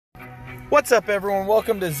What's up, everyone?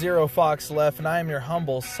 Welcome to Zero Fox Left, and I am your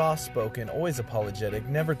humble, soft-spoken, always apologetic,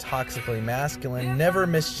 never toxically masculine, never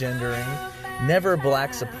misgendering, never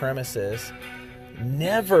black supremacist,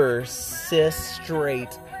 never cis,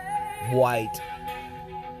 straight, white,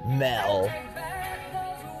 male,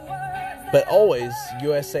 but always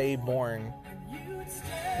USA-born,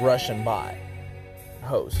 Russian bi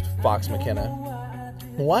host, Fox McKenna.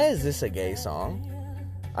 Why is this a gay song?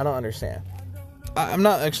 I don't understand. I'm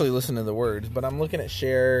not actually listening to the words, but I'm looking at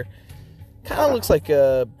Cher. Kind of looks like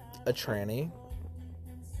a tranny.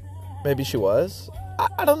 Maybe she was.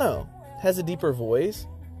 I don't know. Has a deeper voice.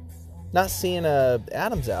 Not seeing a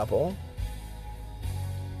Adam's apple.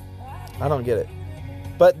 I don't get it.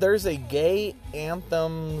 But there's a gay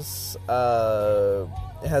anthems.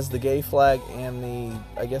 It has the gay flag and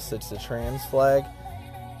I guess it's the trans flag.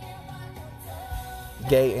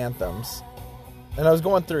 Gay anthems. And I was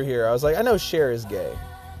going through here. I was like, I know Cher is gay,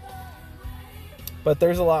 but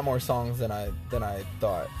there's a lot more songs than I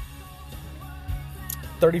thought.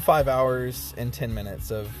 35 hours and 10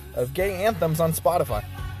 minutes of gay anthems on Spotify.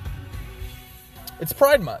 It's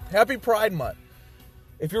Pride Month. Happy Pride Month.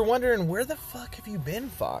 If you're wondering, where the fuck have you been,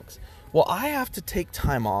 Fox? Well, I have to take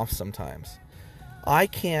time off sometimes. I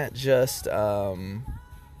can't just, I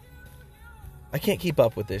can't keep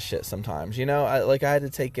up with this shit sometimes. You know, I had to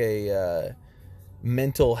take a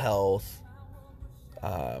mental health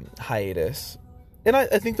hiatus, and I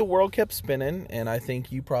think the world kept spinning, and I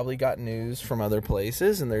think you probably got news from other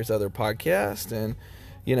places, and there's other podcasts, and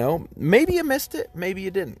you know, maybe you missed it, maybe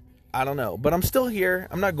you didn't, I don't know, but I'm still here.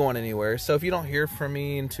 I'm not going anywhere. So if you don't hear from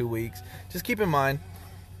me in 2 weeks, just keep in mind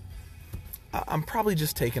I'm probably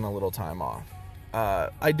just taking a little time off.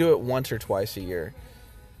 I do it once or twice a year.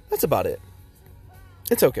 That's about it.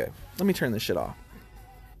 It's okay. Let me turn this shit off.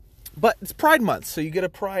 But it's Pride Month, so you get a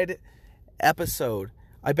Pride episode.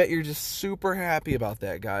 I bet you're just super happy about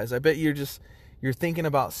that, guys. I bet you're thinking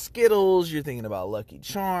about Skittles, you're thinking about Lucky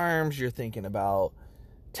Charms, you're thinking about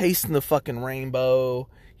tasting the fucking rainbow,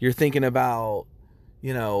 you're thinking about,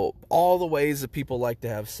 you know, all the ways that people like to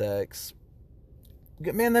have sex.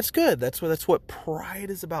 Man, that's good. That's what Pride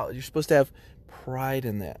is about. You're supposed to have pride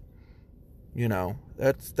in that. You know,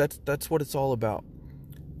 that's what it's all about.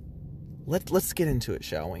 Let's get into it,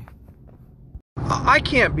 shall we? I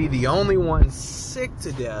can't be the only one sick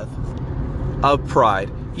to death of Pride.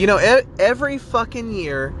 You know, every fucking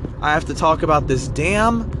year I have to talk about this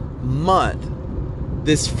damn month.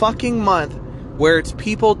 This fucking month where it's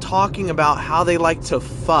people talking about how they like to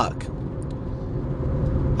fuck.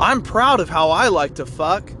 I'm proud of how I like to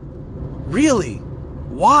fuck. Really?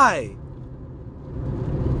 Why?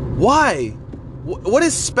 Why? What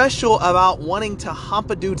is special about wanting to hump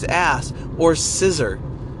a dude's ass or scissor?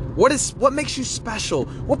 What makes you special?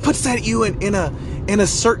 What puts that you in a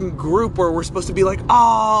certain group where we're supposed to be like,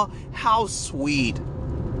 oh, how sweet.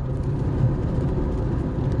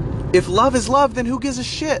 If love is love, then who gives a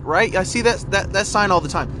shit, right? I see that sign all the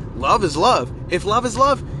time. Love is love. If love is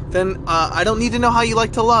love, then I don't need to know how you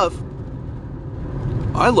like to love.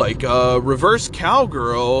 I like reverse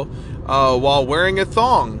cowgirl while wearing a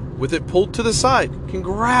thong with it pulled to the side.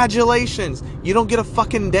 Congratulations. You don't get a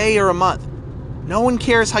fucking day or a month. No one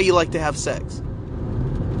cares how you like to have sex.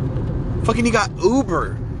 Fucking you got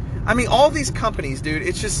Uber. I mean, all these companies, dude,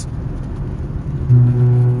 it's just...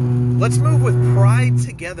 Let's move with pride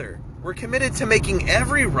together. We're committed to making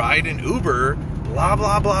every ride an Uber, blah,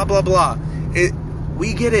 blah, blah, blah, blah.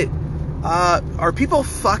 We get it. Are people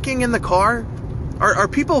fucking in the car? Are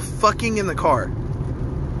people fucking in the car?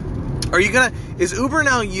 Is Uber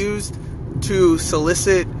now used to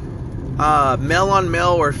solicit male on male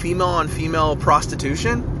or female on female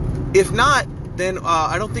prostitution? If not, then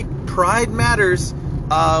I don't think pride matters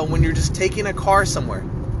when you're just taking a car somewhere.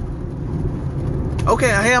 Okay,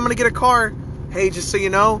 hey, I'm gonna get a car. Hey, just so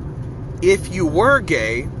you know, if you were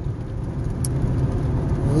gay,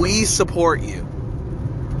 we support you.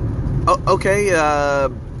 Okay,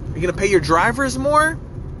 you're gonna pay your drivers more?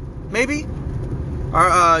 Maybe?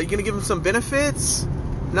 Are you gonna give them some benefits?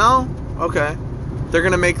 No? Okay. They're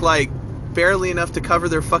gonna make like barely enough to cover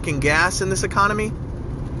their fucking gas in this economy?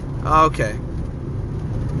 Okay.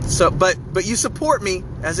 So, but you support me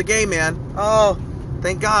as a gay man. Oh,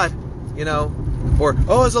 thank God. You know, or,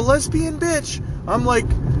 oh, as a lesbian bitch, I'm like,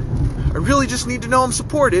 I really just need to know I'm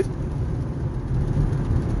supported.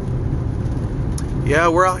 Yeah,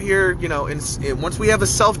 we're out here, you know, and once we have a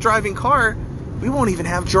self-driving car, we won't even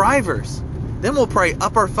have drivers. Then we'll probably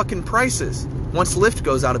up our fucking prices once Lyft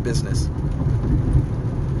goes out of business.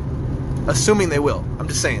 Assuming they will. I'm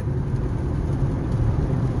just saying.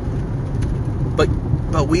 But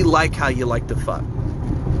we like how you like to fuck.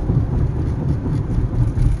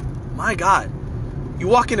 my God. You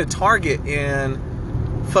walk into Target and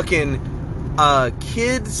fucking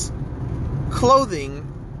kids clothing.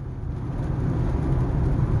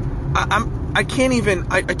 I can't even.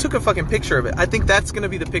 I took a fucking picture of it. I think that's gonna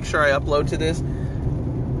be the picture I upload to this.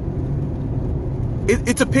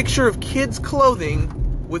 It's a picture of kids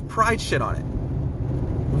clothing with Pride shit on it.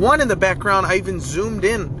 One in the background, I even zoomed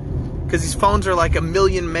in because these phones are like 1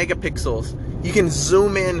 million megapixels. You can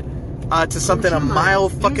zoom in to something a mile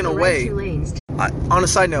fucking away. On a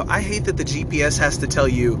side note, I hate that the GPS has to tell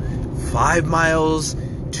you 5 miles,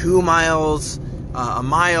 2 miles, a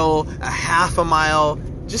mile, a half a mile.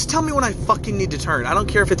 Just tell me when I fucking need to turn. I don't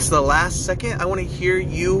care if it's the last second. I want to hear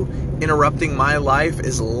you interrupting my life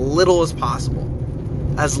as little as possible.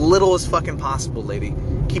 As little as fucking possible, lady.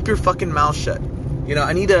 Keep your fucking mouth shut. You know,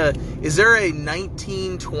 I need a... Is there a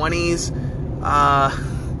 1920s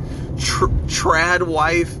trad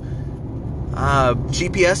wife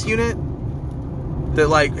GPS unit? That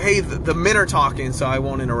like, hey, the men are talking, so I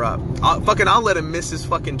won't interrupt. I'll let him miss his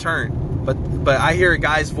fucking turn. But I hear a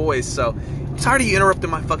guy's voice, so I'm tired of you interrupting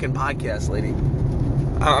my fucking podcast, lady.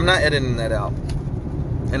 I'm not editing that out.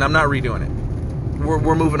 And I'm not redoing it.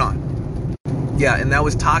 We're moving on. Yeah, and that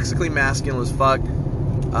was toxically masculine as fuck.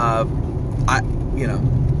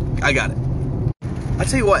 I got it. I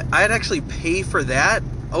tell you what, I'd actually pay for that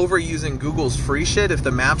over using Google's free shit if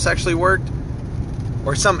the maps actually worked.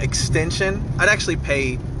 Or some extension. I'd actually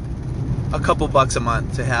pay a couple bucks a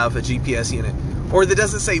month to have a GPS unit. Or that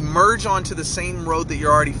doesn't say merge onto the same road that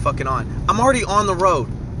you're already fucking on. I'm already on the road.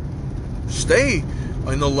 Stay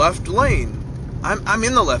in the left lane. I'm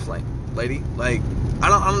in the left lane, lady. Like, I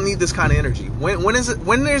don't need this kind of energy. When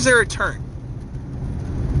is there a turn?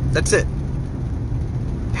 That's it.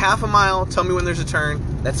 Half a mile, tell me when there's a turn.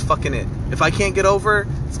 That's fucking it. If I can't get over,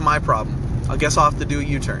 it's my problem. I guess I'll have to do a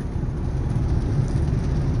U-turn.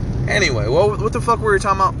 Anyway, what the fuck were we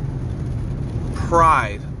talking about?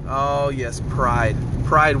 Pride. Oh, yes, Pride.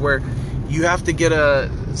 Pride, where you have to get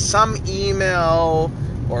some email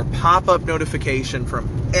or pop-up notification from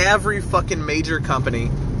every fucking major company.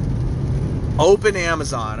 Open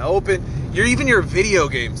Amazon. Even your video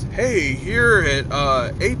games. Hey, here at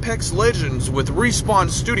Apex Legends with Respawn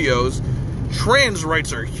Studios, trans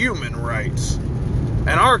rights are human rights.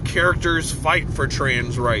 And our characters fight for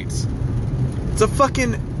trans rights. It's a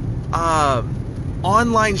fucking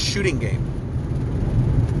online shooting game.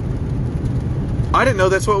 I didn't know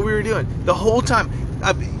that's what we were doing. The whole time.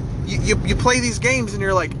 You play these games and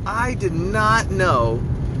you're like, I did not know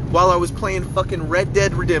while I was playing fucking Red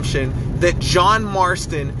Dead Redemption that John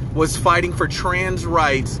Marston was fighting for trans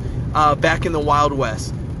rights back in the Wild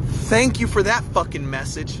West. Thank you for that fucking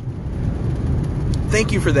message.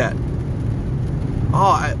 Thank you for that.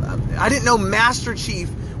 Oh, I didn't know Master Chief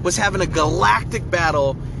was having a galactic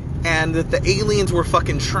battle and that the aliens were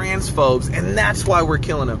fucking transphobes and that's why we're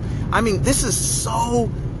killing them. I mean, this is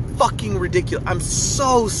so fucking ridiculous. I'm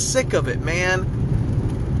so sick of it, man.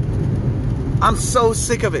 I'm so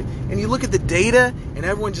sick of it. And you look at the data and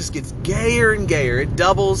everyone just gets gayer and gayer. It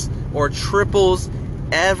doubles or triples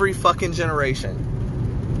every fucking generation.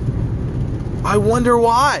 I wonder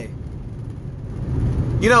why.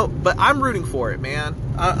 You know, but I'm rooting for it, man.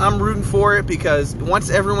 I'm rooting for it because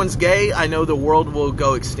once everyone's gay, I know the world will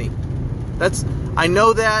go extinct. I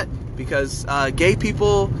know that because gay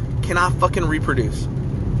people cannot fucking reproduce.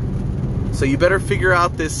 So you better figure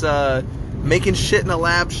out this making shit in a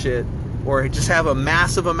lab shit or just have a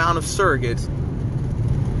massive amount of surrogates.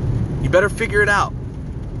 You better figure it out.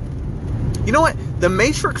 You know what? The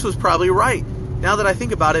Matrix was probably right, now that I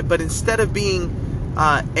think about it, but instead of being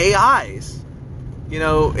AIs, you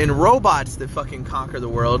know, and robots that fucking conquer the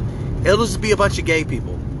world, it'll just be a bunch of gay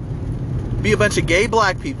people. Be a bunch of gay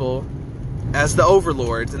black people as the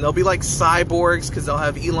overlords, and they'll be like cyborgs because they'll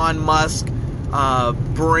have Elon Musk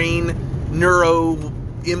brain neuro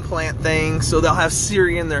implant thing, so they'll have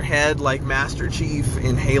Siri in their head like Master Chief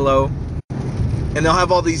in Halo, and they'll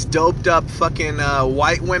have all these doped up fucking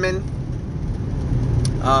white women.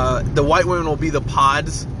 The white women will be the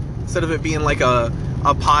pods instead of it being like a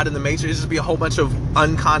pod in the Matrix. It'll just be a whole bunch of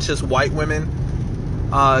unconscious white women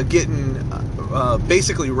getting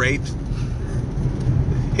basically raped,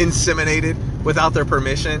 inseminated without their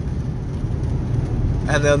permission,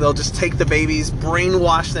 and then they'll just take the babies,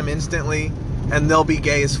 brainwash them instantly, and they'll be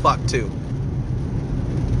gay as fuck too.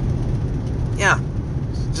 Yeah,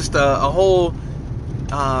 just a whole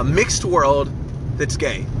mixed world that's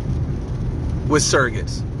gay with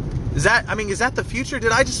surrogates. Is that the future?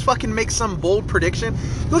 Did I just fucking make some bold prediction?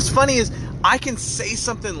 What's funny is I can say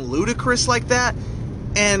something ludicrous like that,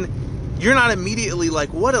 and you're not immediately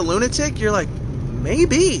like, what a lunatic. You're like,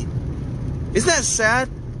 maybe. Isn't that sad?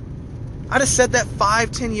 I'd have said that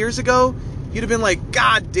 5-10 years ago. You'd have been like,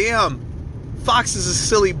 God damn, Fox is a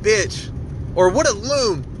silly bitch. Or what a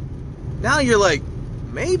loon. Now you're like,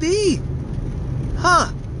 maybe.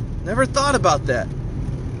 Huh. Never thought about that.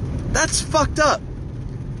 That's fucked up.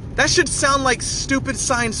 That should sound like stupid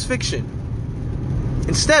science fiction.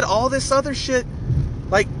 Instead, all this other shit,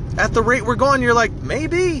 like, at the rate we're going, you're like,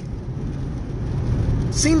 maybe.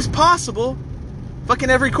 Seems possible. Fucking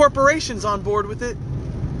every corporation's on board with it.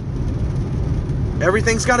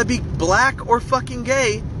 Everything's gotta be black or fucking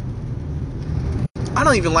gay. I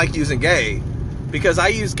don't even like using gay, because I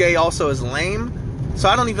use gay also as lame, so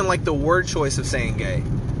I don't even like the word choice of saying gay.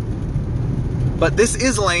 But this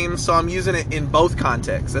is lame, so I'm using it in both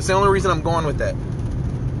contexts. That's the only reason I'm going with that.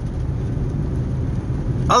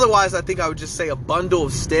 Otherwise, I think I would just say a bundle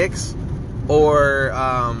of sticks, or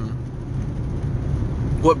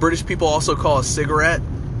what British people also call a cigarette.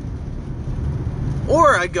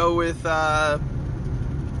 Or I'd go with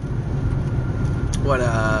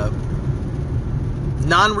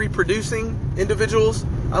non-reproducing individuals.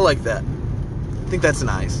 I like that. I think that's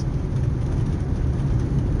nice.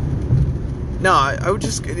 No, I would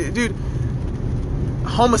just, dude,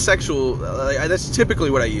 homosexual, that's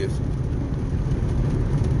typically what I use.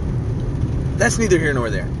 That's neither here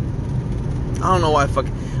nor there. I don't know why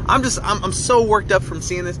I'm so worked up from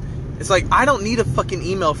seeing this. It's like, I don't need a fucking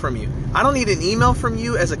email from you. I don't need an email from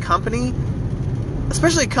you as a company,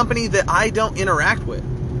 especially a company that I don't interact with.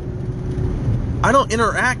 I don't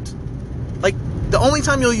interact. Like, the only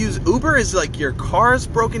time you'll use Uber is like your car's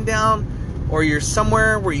broken down, or you're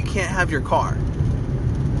somewhere where you can't have your car,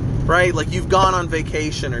 right? Like you've gone on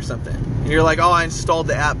vacation or something, and you're like, oh, I installed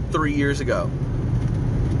the app 3 years ago.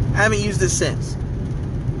 Haven't used it since.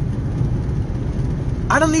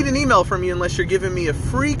 I don't need an email from you unless you're giving me a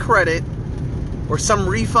free credit or some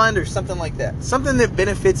refund or something like that. Something that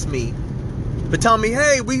benefits me. But telling me,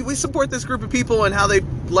 hey, we support this group of people and how they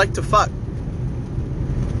like to fuck.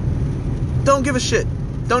 Don't give a shit.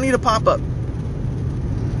 Don't need a pop-up.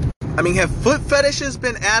 I mean, have foot fetishes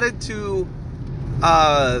been added to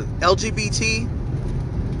LGBT?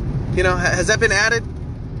 You know, has that been added?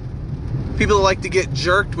 People that like to get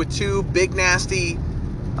jerked with two big nasty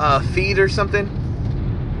feet or something.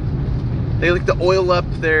 They like to oil up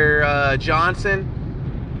their Johnson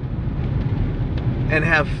and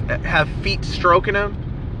have feet stroking them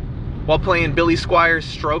while playing Billy Squires'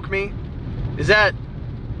 Stroke Me. Is that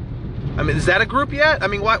a group yet? I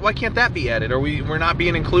mean, why can't that be added? We're not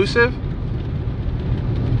being inclusive?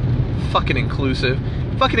 Fucking inclusive.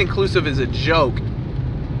 Fucking inclusive is a joke.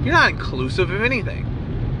 You're not inclusive of anything.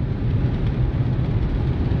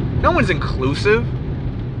 No one's inclusive.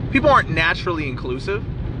 People aren't naturally inclusive.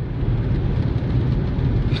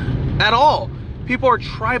 At all. People are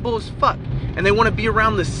tribal as fuck. And they want to be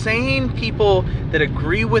around the same people that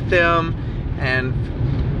agree with them. And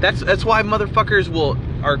that's why motherfuckers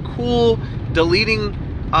are cool deleting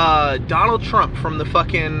Donald Trump from the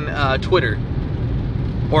fucking Twitter.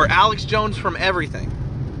 Or Alex Jones from everything.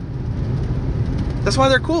 That's why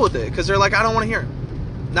they're cool with it. Because they're like, I don't want to hear it.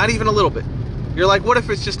 Not even a little bit. You're like, what if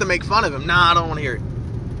it's just to make fun of him? Nah, I don't want to hear it.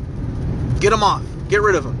 Get him off. Get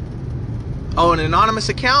rid of him. Oh, an anonymous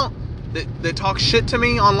account that talks shit to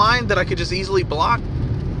me online that I could just easily block?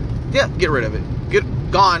 Yeah, get rid of it.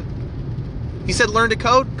 Gone. He said learn to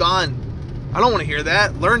code? Gone. I don't want to hear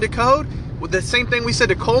that. Learn to code? With the same thing we said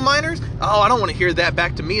to coal miners? Oh, I don't want to hear that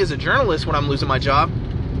back to me as a journalist when I'm losing my job.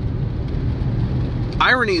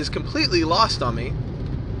 Irony is completely lost on me.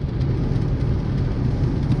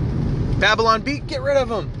 Babylon Beat, get rid of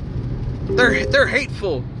them. They're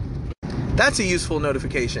hateful. That's a useful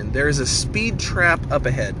notification. There is a speed trap up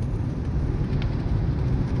ahead.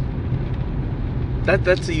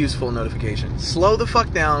 That's a useful notification. Slow the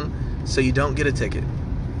fuck down so you don't get a ticket.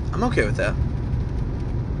 I'm okay with that.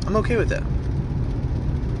 I'm okay with that.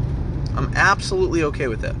 I'm absolutely okay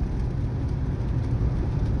with that.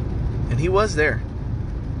 And he was there.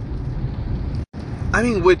 I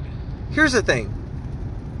mean, here's the thing.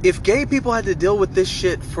 If gay people had to deal with this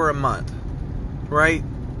shit for a month, right?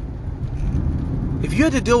 If you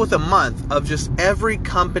had to deal with a month of just every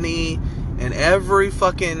company and every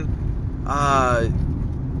fucking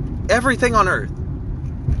everything on earth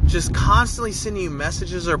just constantly sending you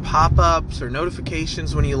messages or pop-ups or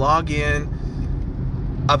notifications when you log in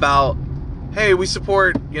about, hey, we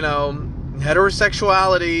support,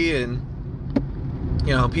 heterosexuality and,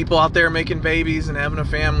 people out there making babies and having a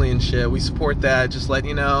family and shit. We support that. Just letting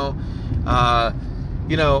you know.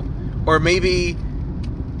 Or maybe,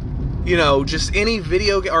 just any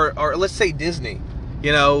video, or let's say Disney.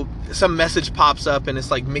 you know, some message pops up and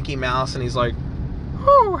it's like Mickey Mouse and he's like,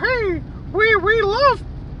 oh, hey, we love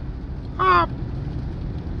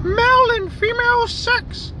male and female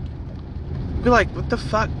sex. Be like, what the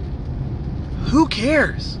fuck? Who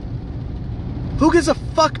cares? Who gives a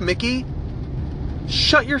fuck, Mickey?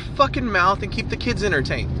 Shut your fucking mouth and keep the kids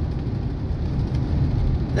entertained.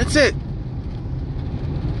 That's it.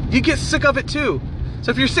 You get sick of it too.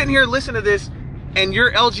 So if you're sitting here listening to this and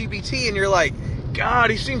you're LGBT and you're like, God,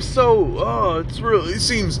 he seems so, it's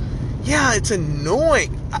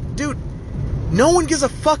annoying. Dude, no one gives a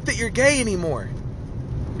fuck that you're gay anymore.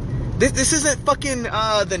 This isn't fucking the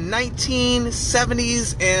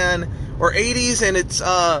 1970s or 80s and it's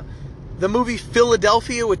the movie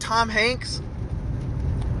Philadelphia with Tom Hanks.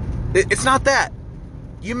 It's not that.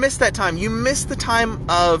 You missed that time. You missed the time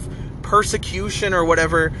of persecution or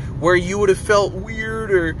whatever where you would have felt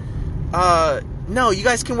weird or no, you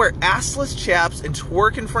guys can wear assless chaps and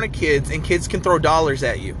twerk in front of kids and kids can throw dollars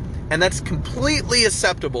at you. And that's completely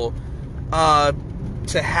acceptable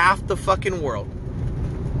to half the fucking world.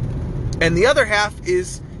 And the other half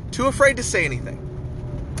is too afraid to say anything.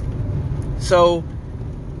 So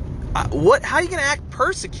how are you going to act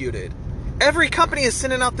persecuted? Every company is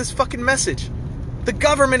sending out this fucking message. The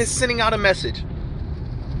government is sending out a message.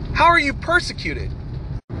 How are you persecuted?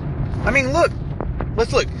 I mean,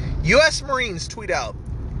 let's look. U.S. Marines tweet out,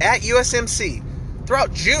 at USMC,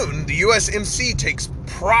 throughout June, the USMC takes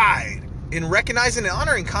pride in recognizing and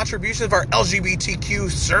honoring contributions of our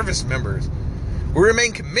LGBTQ service members. We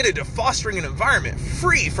remain committed to fostering an environment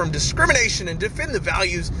free from discrimination and defend the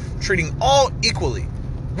values treating all equally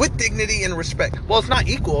with dignity and respect. Well, it's not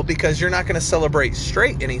equal because you're not going to celebrate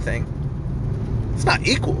straight anything. It's not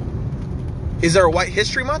equal. Is there a White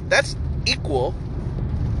History Month? That's equal.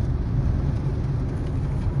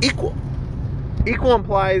 Equal. Equal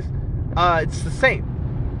implies it's the same.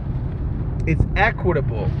 It's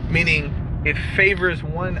equitable, meaning it favors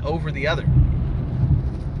one over the other.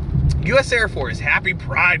 U.S. Air Force, Happy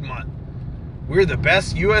Pride Month. We're the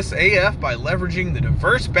best USAF by leveraging the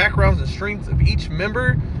diverse backgrounds and strengths of each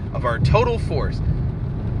member of our total force.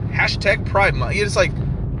 Hashtag Pride Month. It's like,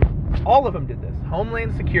 all of them did this.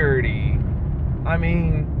 Homeland Security. I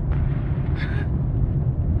mean,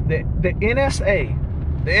 the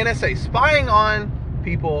NSA spying on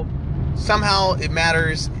people, somehow it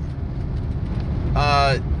matters.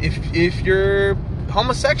 If you're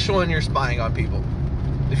homosexual and you're spying on people,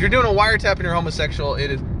 if you're doing a wiretap and you're homosexual, it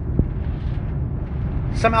is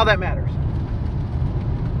somehow that matters.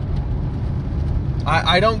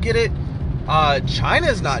 I don't get it.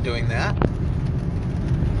 China's not doing that.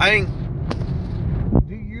 I mean,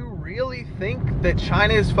 do you really think that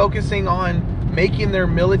China is focusing on making their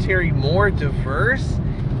military more diverse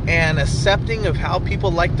and accepting of how people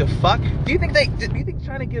like to fuck? Do you think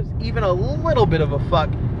China gives even a little bit of a fuck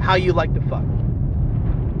how you like to fuck?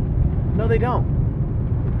 No, they don't.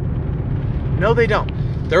 No, they don't.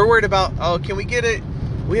 They're worried about, oh, can we get it?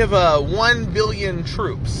 We have 1 billion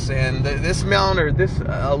troops and this amount or this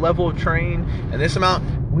level of train and this amount.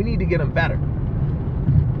 We need to get them better.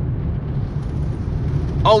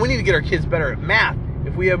 Oh, we need to get our kids better at math.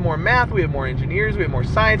 If we have more math, we have more engineers, we have more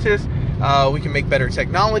scientists. We can make better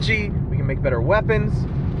technology. We can make better weapons.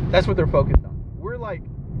 That's what they're focused on. We're like,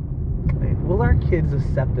 will our kids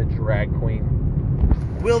accept a drag queen?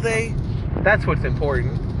 Will they? That's what's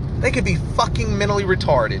important. They could be fucking mentally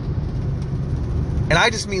retarded. And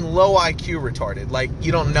I just mean low IQ retarded. Like,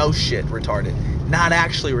 you don't know shit retarded. Not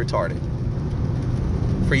actually retarded.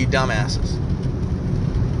 For you dumbasses.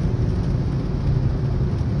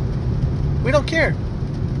 We don't care.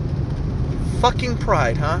 Fucking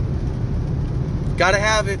pride, huh? Gotta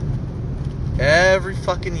have it. Every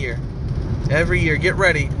fucking year. Every year. Get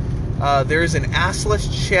ready. There's an assless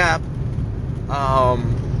chap.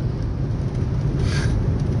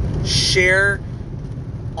 Share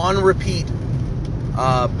on repeat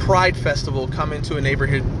Pride Festival coming to a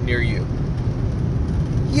neighborhood near you.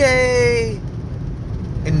 Yay!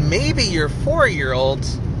 And maybe your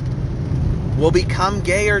 4-year-olds will become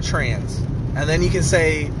gay or trans. And then you can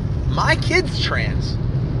say, my kid's trans.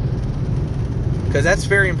 Because that's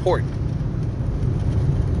very important.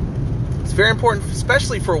 It's very important,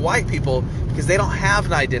 especially for white people, because they don't have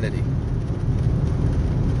an identity.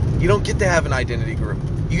 You don't get to have an identity group.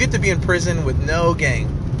 You get to be in prison with no gang.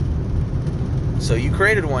 So you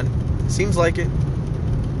created one. Seems like it.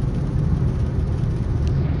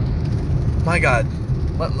 My God.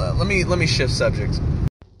 Let me shift subjects.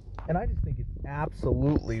 And I just think it's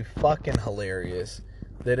absolutely fucking hilarious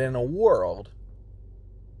that in a world,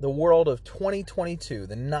 the world of 2022,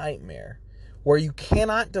 the nightmare, where you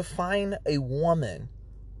cannot define a woman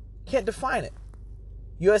Can't define it.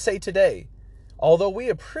 USA Today. Although we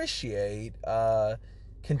appreciate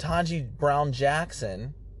Ketanji Brown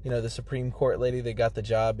Jackson, the Supreme Court lady that got the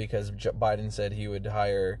job because Biden said he would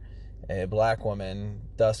hire a black woman,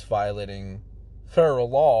 thus violating federal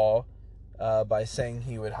law by saying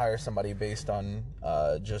he would hire somebody based on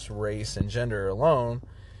just race and gender alone.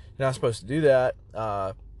 You're not supposed to do that.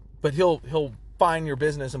 But he'll fine your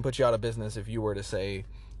business and put you out of business if you were to say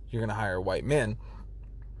you're going to hire white men.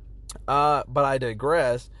 But I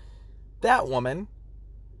digress. That woman,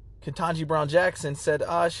 Ketanji Brown Jackson, said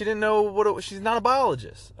she didn't know she's not a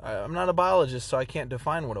biologist. I'm not a biologist, so I can't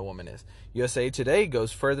define what a woman is. USA Today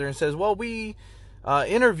goes further and says, well, we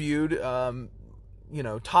interviewed,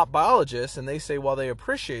 top biologists, and they say while they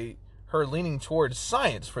appreciate her leaning towards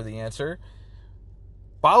science for the answer,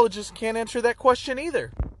 biologists can't answer that question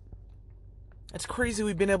either. It's crazy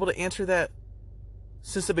we've been able to answer that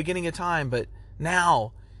since the beginning of time, but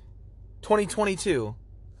now, 2022,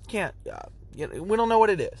 can't. We don't know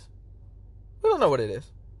what it is. We don't know what it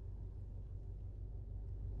is.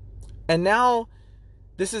 And now,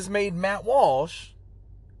 this has made Matt Walsh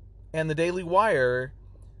and the Daily Wire,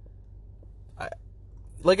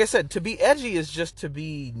 like I said, to be edgy is just to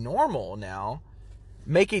be normal now.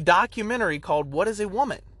 Make a documentary called What is a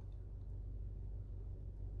Woman?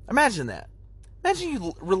 Imagine that. Imagine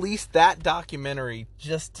you released that documentary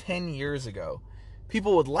just 10 years ago.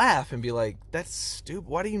 People would laugh and be like, that's stupid.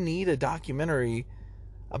 Why do you need a documentary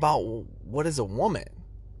about what is a woman?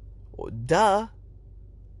 Well, duh.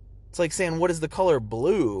 It's like saying, what is the color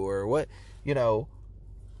blue? Or what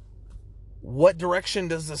direction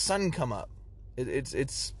does the sun come up?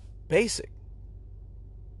 It's basic.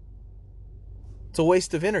 It's a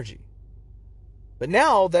waste of energy. But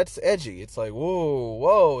now that's edgy. It's like,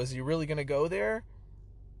 whoa, is he really going to go there?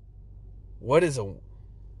 What is a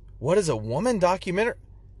woman documentary?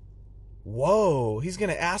 Whoa, he's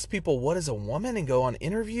going to ask people what is a woman and go on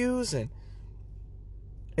interviews, and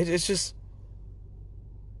it's just,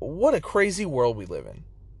 what a crazy world we live in.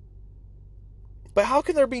 But how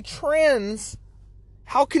can there be trans?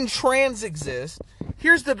 How can trans exist?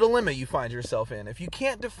 Here's the dilemma you find yourself in. If you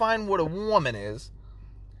can't define what a woman is,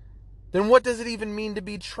 then what does it even mean to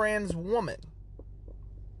be trans woman?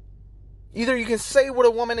 Either you can say what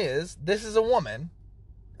a woman is, this is a woman,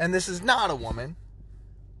 and this is not a woman.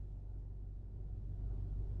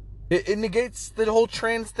 It negates the whole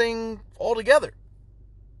trans thing altogether.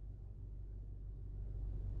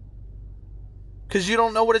 Because you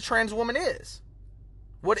don't know what a trans woman is.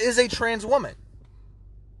 What is a trans woman?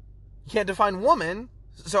 You can't define woman,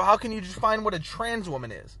 so how can you define what a trans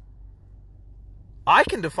woman is? I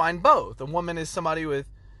can define both. A woman is somebody with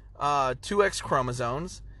 2 X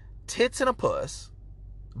chromosomes, tits and a puss,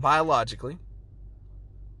 biologically.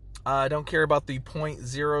 I don't care about the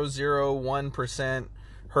 0.001%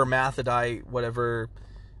 hermaphrodite, whatever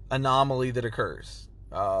anomaly that occurs.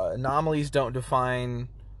 Anomalies don't define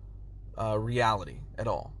reality at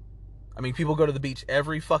all. I mean, people go to the beach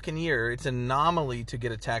every fucking year. It's an anomaly to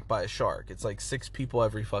get attacked by a shark. It's like 6 people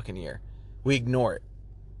every fucking year. We ignore it.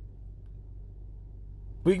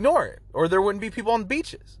 We ignore it. Or there wouldn't be people on the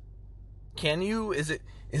beaches.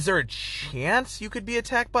 Is there a chance you could be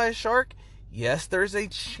attacked by a shark? Yes, there's a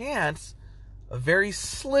chance. A very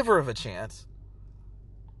sliver of a chance.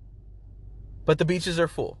 But the beaches are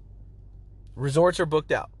full. Resorts are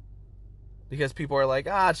booked out. Because people are like,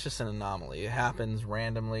 it's just an anomaly. It happens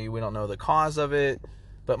randomly. We don't know the cause of it.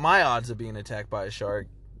 But my odds of being attacked by a shark,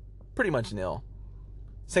 pretty much nil.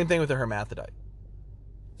 Same thing with a hermaphrodite.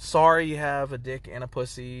 Sorry you have a dick and a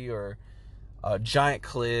pussy, or a giant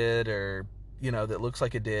clit, or, that looks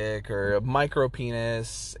like a dick, or a micro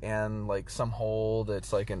penis and like some hole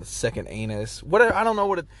that's like in a second anus. Whatever, I don't know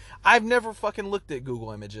what it. I've never fucking looked at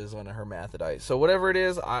Google images on a hermaphrodite. So whatever it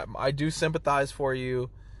is, I do sympathize for you.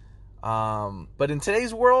 But in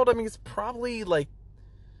today's world, I mean, it's probably like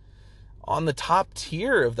on the top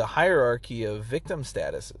tier of the hierarchy of victim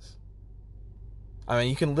statuses. I mean,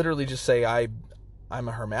 you can literally just say, I'm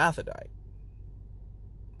a hermaphrodite.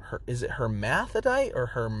 Is it hermaphrodite or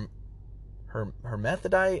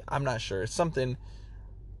hermaphrodite? I'm not sure. It's something,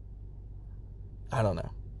 I don't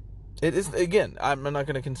know. It is, again, I'm not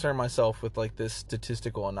going to concern myself with like this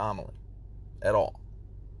statistical anomaly at all.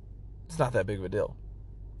 It's not that big of a deal.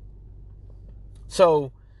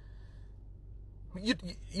 So, you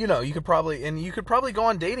could probably go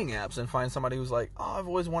on dating apps and find somebody who's like, I've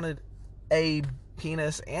always wanted a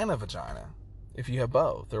penis and a vagina, if you have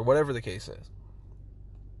both, or whatever the case is.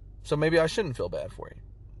 So maybe I shouldn't feel bad for you.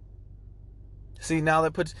 See, now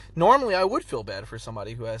normally I would feel bad for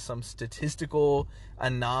somebody who has some statistical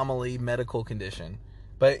anomaly medical condition,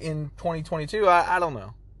 But in 2022, I don't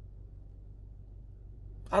know.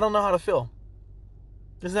 I don't know how to feel.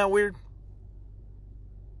 Isn't that weird?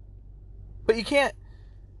 But you can't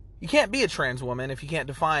be a trans woman if you can't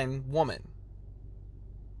define woman.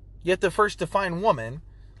 You have to first define woman.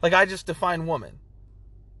 Like I just define woman.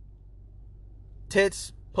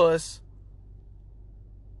 Tits, puss,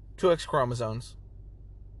 2 X chromosomes.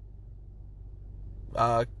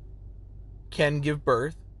 Can give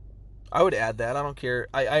birth. I would add that. I don't care.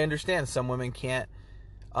 I understand some women can't.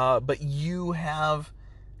 But you have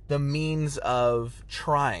the means of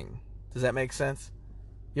trying. Does that make sense?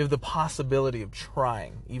 You have the possibility of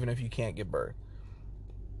trying, even if you can't give birth.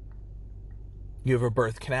 You have a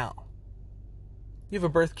birth canal. You have a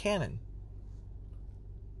birth cannon.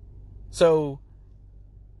 So,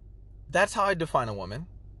 that's how I define a woman.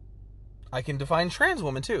 I can define trans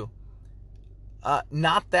woman too.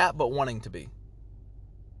 Not that, but wanting to be.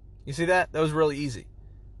 You see that? That was really easy.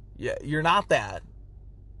 Yeah, you're not that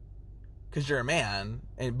because you're a man,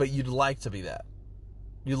 but you'd like to be that.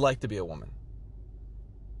 You'd like to be a woman.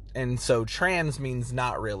 And so trans means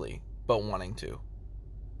not really, but wanting to.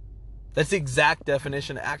 That's the exact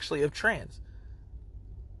definition, actually, of trans.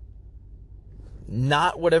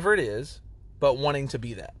 Not whatever it is, but wanting to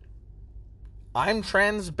be that. I'm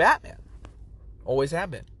trans Batman. Always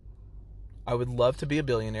have been. I would love to be a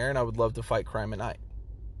billionaire, and I would love to fight crime at night.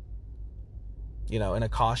 You know, in a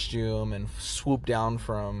costume and swoop down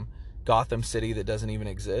from Gotham City that doesn't even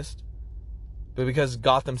exist. But because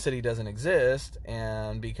Gotham City doesn't exist,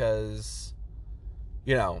 and because,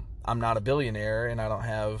 you know, I'm not a billionaire and I don't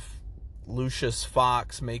have Lucius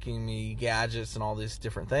Fox making me gadgets and all these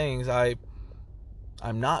different things, I'm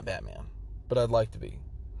not Batman. But I'd like to be.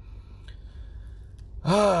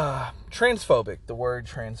 Transphobic. The word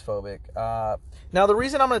transphobic. Now, the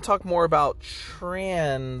reason I'm going to talk more about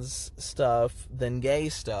trans stuff than gay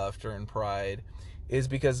stuff during Pride is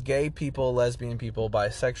because gay people, lesbian people,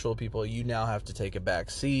 bisexual people, you now have to take a back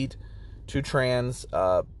seat to trans.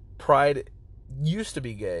 Pride used to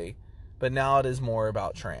be gay, but now it is more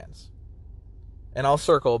about trans. And I'll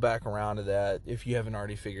circle back around to that if you haven't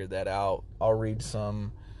already figured that out. I'll read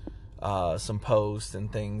some posts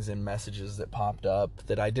and things and messages that popped up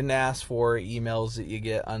that I didn't ask for, emails that you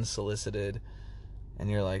get unsolicited, and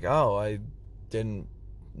you're like, oh, I didn't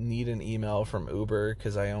need an email from Uber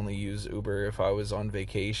because I only use Uber if I was on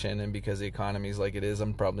vacation, and because the economy's like it is,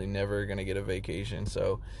 I'm probably never going to get a vacation,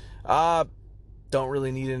 so don't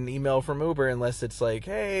really need an email from Uber unless it's like,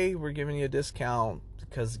 hey, we're giving you a discount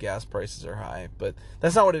because gas prices are high. But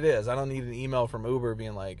that's not what it is. I don't need an email from Uber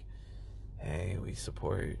being like, hey, we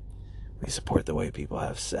support the way people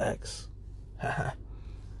have sex.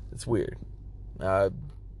 It's weird.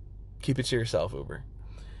 Keep it to yourself, Uber.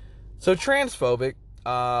 So transphobic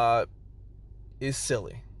is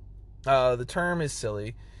silly. The term is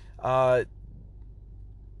silly. When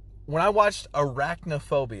I watched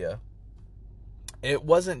Arachnophobia, it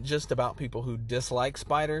wasn't just about people who dislike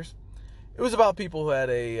spiders. It was about people who had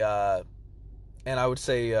and I would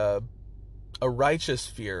say a righteous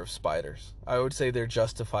fear of spiders. I would say they're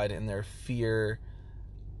justified in their fear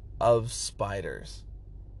of spiders.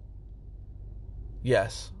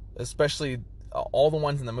 Yes, especially all the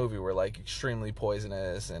ones in the movie were like extremely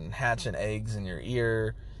poisonous and hatching eggs in your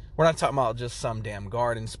ear. We're not talking about just some damn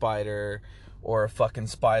garden spider or a fucking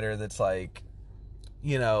spider that's like,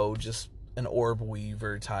 you know, just an orb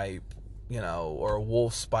weaver type, you know, or a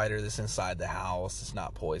wolf spider that's inside the house. It's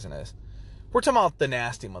not poisonous. We're talking about the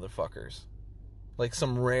nasty motherfuckers. Like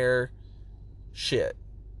some rare shit.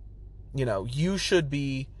 You know, you should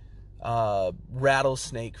be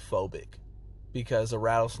rattlesnake phobic because a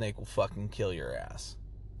rattlesnake will fucking kill your ass.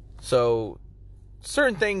 So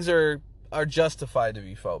certain things are justified to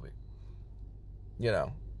be phobic. You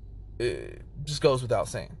know, it just goes without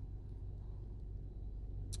saying.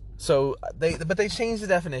 So they changed the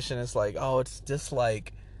definition. It's like, oh, it's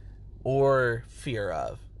dislike or fear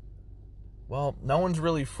of. Well, no one's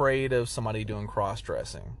really afraid of somebody doing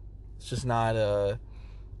cross-dressing. It's just not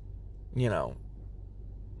you know,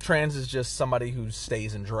 trans is just somebody who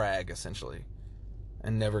stays in drag, essentially,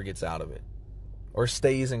 and never gets out of it. Or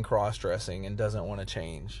stays in cross-dressing and doesn't want to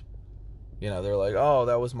change. You know, they're like, oh,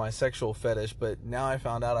 that was my sexual fetish, but now I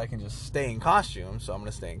found out I can just stay in costume, so I'm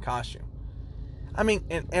going to stay in costume. I mean,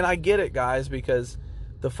 and I get it, guys, because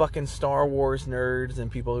the fucking Star Wars nerds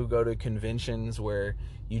and people who go to conventions where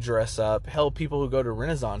you dress up, hell, people who go to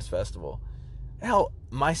Renaissance Festival, hell,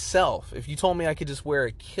 myself, if you told me I could just wear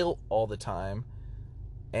a kilt all the time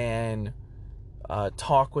and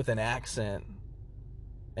talk with an accent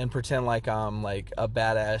and pretend like I'm like a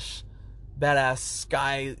badass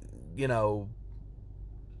sky, you know,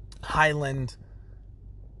 Highland.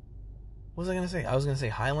 What was I going to say? I was going to say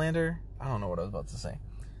Highlander. I don't know what I was about to say.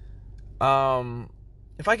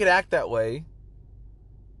 If I could act that way,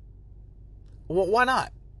 well, why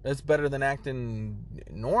not? It's better than acting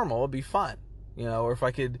normal. It'd be fun. You know, or if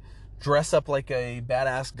I could dress up like a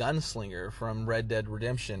badass gunslinger from Red Dead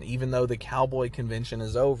Redemption, even though the cowboy convention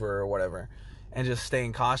is over or whatever, and just stay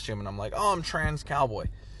in costume, and I'm like, oh, I'm trans cowboy.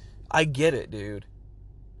 I get it, dude.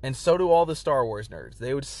 And so do all the Star Wars nerds.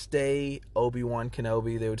 They would stay Obi-Wan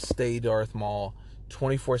Kenobi. They would stay Darth Maul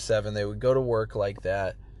 24/7. They would go to work like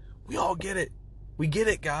that. We all get it. We get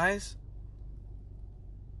it, guys.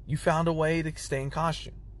 You found a way to stay in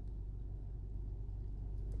costume.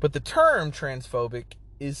 But the term transphobic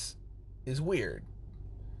is weird.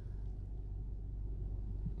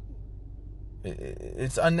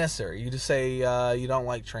 It's unnecessary. You just say you don't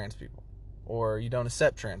like trans people, or you don't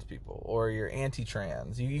accept trans people, or you're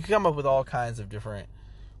anti-trans. You come up with all kinds of different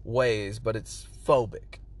ways, but it's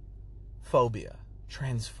phobic. Phobia.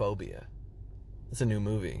 Transphobia. It's a new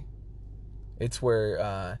movie. It's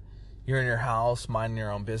where you're in your house minding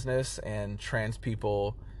your own business, and trans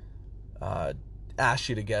people ask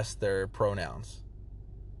you to guess their pronouns,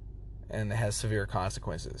 and it has severe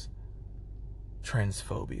consequences.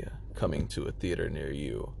 Transphobia, coming to a theater near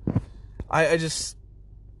you. I just,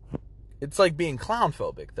 it's like being clown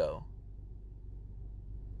phobic, though,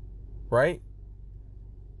 right?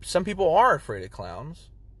 Some people are afraid of clowns,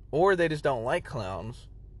 or they just don't like clowns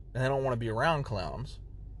and they don't want to be around clowns,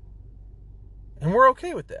 and we're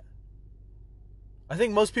okay with that. I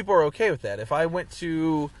think most people are okay with that. If I went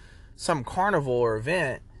to some carnival or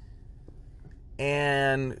event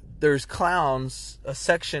and there's clowns, a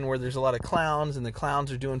section where there's a lot of clowns, and the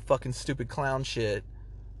clowns are doing fucking stupid clown shit,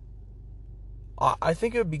 I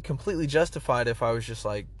think it would be completely justified if I was just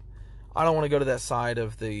like, I don't want to go to that side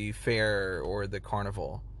of the fair or the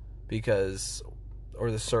carnival because, or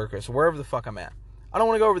the circus, or wherever the fuck I'm at. I don't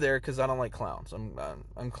want to go over there because I don't like clowns.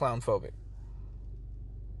 I'm clown phobic.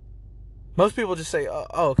 Most people just say, oh,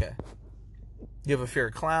 okay. You have a fear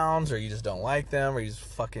of clowns, or you just don't like them, or you just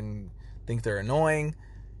fucking think they're annoying.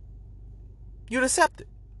 You'd accept it.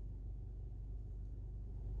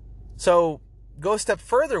 So, go a step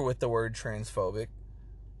further with the word transphobic.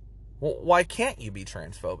 Well, why can't you be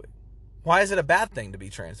transphobic? Why is it a bad thing to be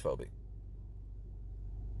transphobic?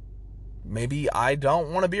 Maybe I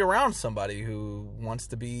don't want to be around somebody who wants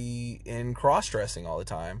to be in cross-dressing all the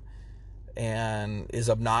time and is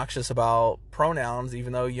obnoxious about pronouns,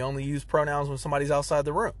 even though you only use pronouns when somebody's outside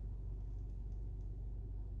the room.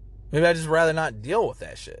 Maybe I'd just rather not deal with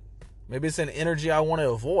that shit. Maybe it's an energy I want to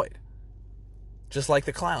avoid. Just like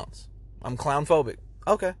the clowns. I'm clown phobic.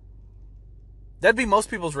 Okay. That'd be most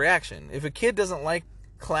people's reaction. If a kid doesn't like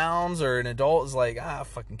clowns, or an adult is like, I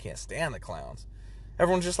fucking can't stand the clowns,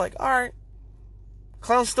 everyone's just like, alright.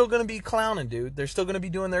 Clown's still going to be clowning, dude. They're still going to be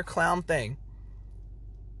doing their clown thing.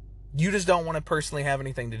 You just don't want to personally have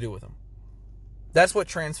anything to do with them. That's what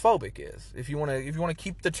transphobic is. If you want to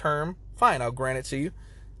keep the term, fine, I'll grant it to you.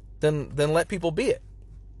 Then let people be it.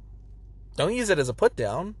 Don't use it as a put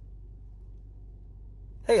down.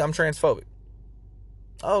 Hey, I'm transphobic.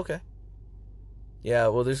 Oh, okay. Yeah,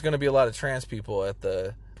 well, there's going to be a lot of trans people at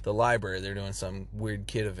the library. They're doing some weird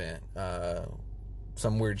kid event,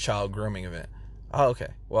 some weird child grooming event. Oh,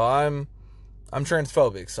 okay. Well, I'm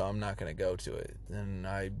transphobic, so I'm not going to go to it. And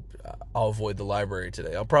I'll avoid the library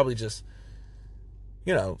today. I'll probably just,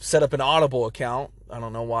 set up an Audible account. I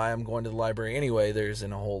don't know why I'm going to the library anyway. There's a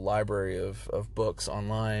whole library of books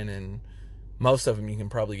online, and most of them you can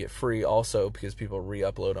probably get free also because people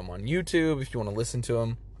re-upload them on YouTube if you want to listen to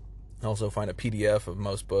them. Also find a PDF of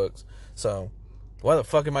most books. So, why the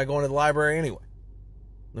fuck am I going to the library anyway?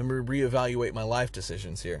 Let me reevaluate my life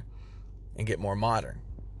decisions here and get more modern.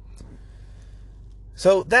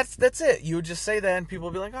 So, that's it. You would just say that and people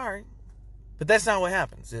would be like, alright. But that's not what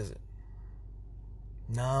happens, is it?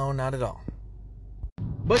 No, not at all.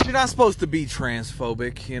 But you're not supposed to be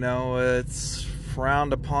transphobic, it's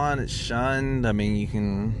frowned upon, it's shunned. I mean, you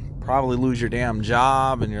can probably lose your damn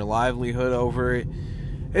job and your livelihood over it.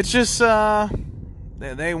 It's just,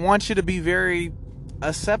 they want you to be very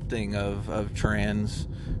accepting of trans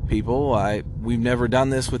people. We've never done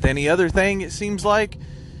this with any other thing, it seems like.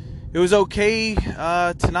 It was okay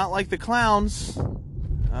to not like the clowns.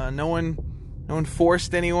 No one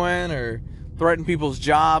forced anyone or threatened people's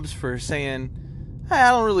jobs for saying, hey,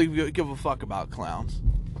 I don't really give a fuck about clowns.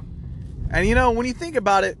 And when you think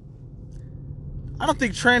about it, I don't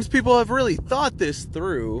think trans people have really thought this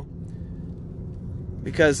through,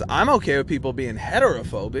 because I'm okay with people being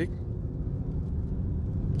heterophobic.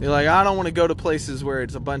 You're like, I don't want to go to places where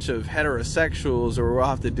it's a bunch of heterosexuals or we'll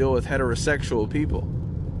have to deal with heterosexual people.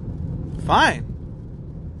 Fine.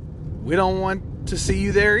 We don't want to see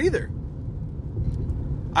you there either.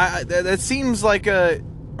 That seems like a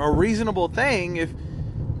reasonable thing.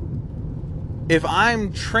 If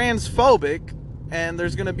I'm transphobic and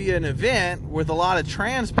there's going to be an event with a lot of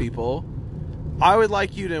trans people, I would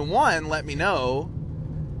like you to, one, let me know,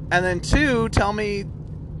 and then two, tell me,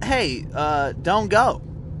 hey, don't go.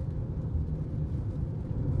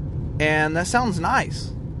 And that sounds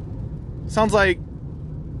nice. Sounds like,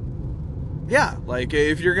 yeah, like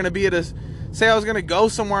if you're going to be say I was going to go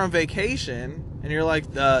somewhere on vacation, and you're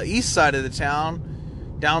like, the east side of the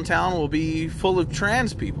town, downtown will be full of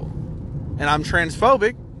trans people, and I'm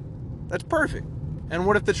transphobic, that's perfect. And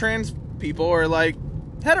what if the trans people are like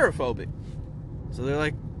heterophobic? So they're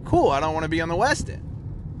like, cool, I don't want to be on the West End.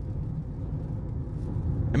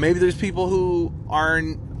 And maybe there's people who are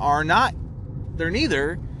not, they're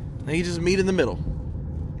neither, and you just meet in the middle.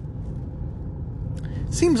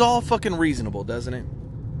 Seems all fucking reasonable, doesn't it?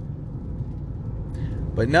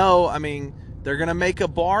 But no, I mean, they're going to make a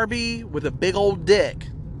Barbie with a big old dick.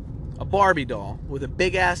 A Barbie doll with a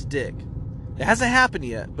big ass dick. It hasn't happened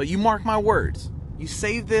yet, but you mark my words. You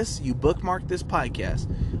save this, you bookmark this podcast.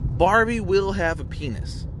 Barbie will have a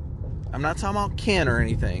penis. I'm not talking about Ken or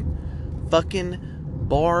anything. Fucking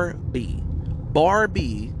Barbie.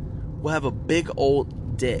 Barbie will have a big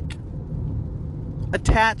old dick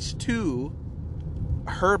attached to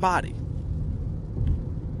her body.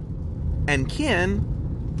 And Ken,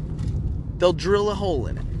 they'll drill a hole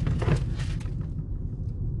in it.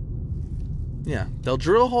 Yeah, they'll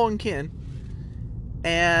drill a hole in Ken,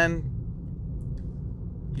 and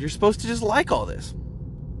you're supposed to just like all this.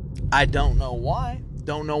 I don't know why.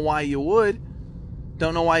 Don't know why you would.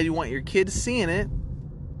 Don't know why you want your kids seeing it.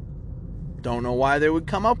 Don't know why they would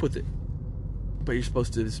come up with it. But you're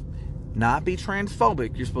supposed to not be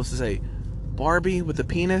transphobic. You're supposed to say, Barbie with a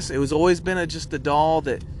penis. It was always been just a doll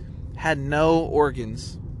that had no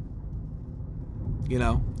organs. You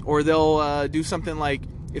know? Or they'll do something like,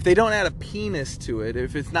 if they don't add a penis to it,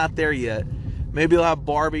 if it's not there yet, maybe they'll have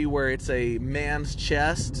Barbie where it's a man's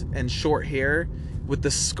chest and short hair with the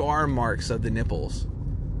scar marks of the nipples.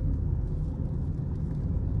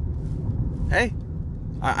 Hey,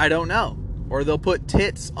 I don't know. Or they'll put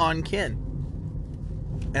tits on Ken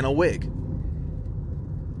and a wig.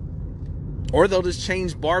 Or they'll just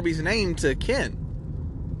change Barbie's name to Ken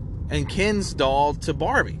and Ken's doll to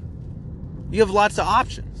Barbie. You have lots of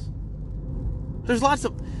options. There's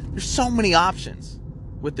so many options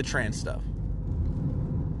with the trans stuff.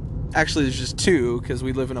 Actually, there's just two, because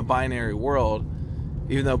we live in a binary world.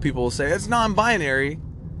 Even though people will say it's non-binary.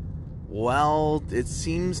 Well, it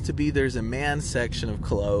seems to be there's a man section of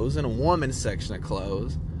clothes and a woman section of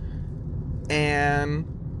clothes. And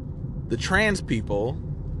the trans people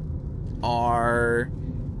are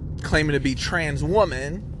claiming to be trans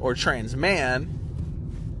woman or trans man.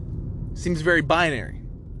 Seems very binary.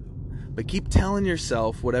 But keep telling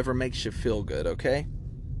yourself whatever makes you feel good, okay?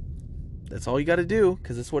 That's all you got to do,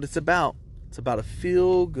 because that's what it's about. It's about a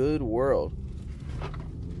feel-good world.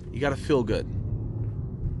 You got to feel good.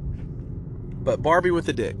 But Barbie with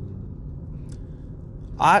a dick.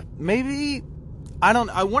 I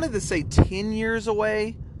wanted to say 10 years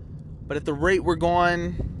away, but at the rate we're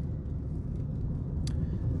going,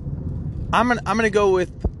 I'm gonna go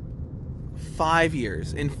with 5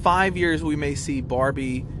 years. In 5 years, we may see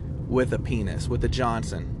Barbie with a penis, with a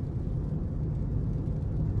Johnson.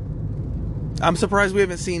 I'm surprised we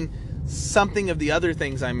haven't seen something of the other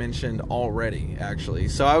things I mentioned already, actually.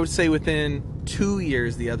 So I would say within 2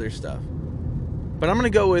 years, the other stuff. But I'm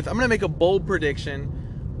going to make a bold prediction,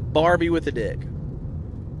 Barbie with a dick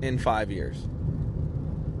in 5 years.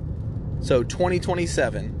 So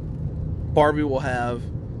 2027, Barbie will have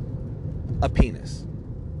a penis.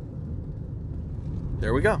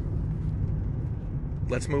 There we go.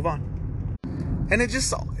 Let's move on. And it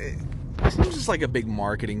seems just like a big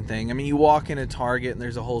marketing thing. I mean, you walk into Target and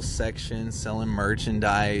there's a whole section selling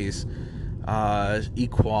merchandise,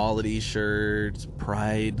 equality shirts,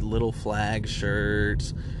 pride little flag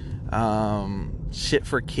shirts, shit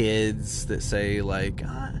for kids that say like,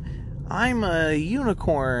 I'm a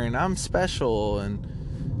unicorn, I'm special, and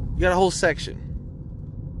you got a whole section.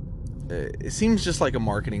 It seems just like a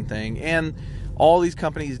marketing thing, and all these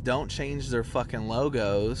companies don't change their fucking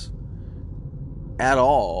logos at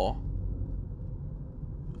all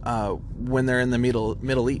when they're in the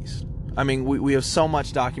Middle East. I mean, we have so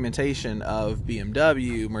much documentation of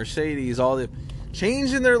BMW, Mercedes, all the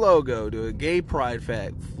changing their logo to a gay pride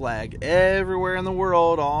flag everywhere in the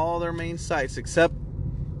world, all their main sites, except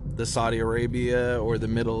the Saudi Arabia or the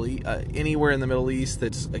Middle East, anywhere in the Middle East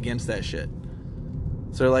that's against that shit.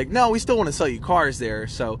 So they're like, no, we still want to sell you cars there.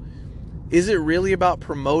 So is it really about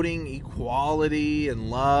promoting equality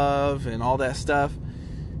and love and all that stuff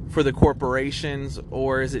for the corporations,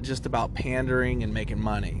 or is it just about pandering and making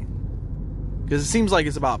money? Because it seems like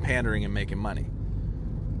it's about pandering and making money.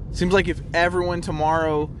 It seems like if everyone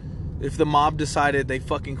tomorrow, if the mob decided they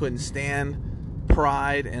fucking couldn't stand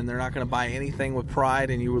Pride and they're not going to buy anything with Pride,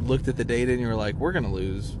 and you looked at the data and you were like, we're going to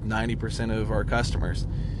lose 90% of our customers,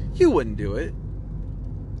 you wouldn't do it.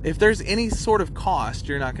 If there's any sort of cost,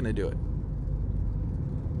 you're not going to do it.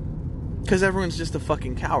 Because everyone's just a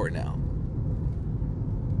fucking coward now.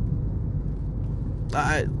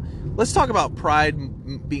 Let's talk about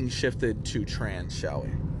Pride being shifted to trans, shall we?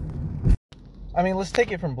 I mean, let's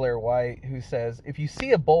take it from Blair White, who says, if you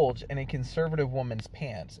see a bulge in a conservative woman's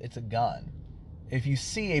pants, it's a gun. If you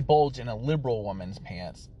see a bulge in a liberal woman's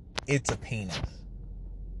pants, it's a penis.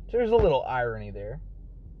 So there's a little irony there.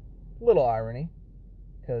 Little irony.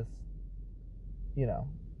 Because,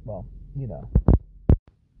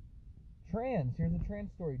 Trans. Here's a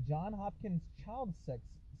trans story. John Hopkins Child Sex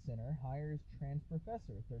Center hires trans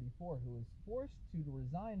professor, 34, who is forced to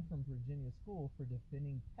resign from Virginia school for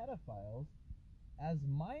defending pedophiles as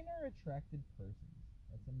minor attracted persons.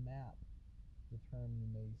 That's a MAP, the term you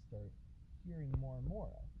may start hearing more and more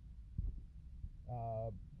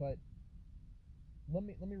of. But let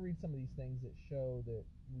me read some of these things that show that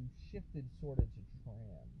we've shifted sort of to trans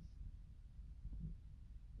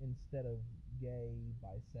instead of gay,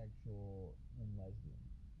 bisexual, and lesbian.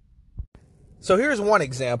 So here's one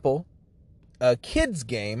example. A kid's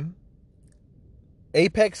game,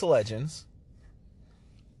 Apex Legends.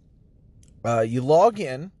 You log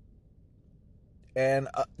in, and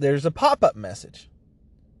there's a pop-up message.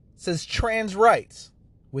 It says trans rights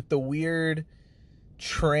with the weird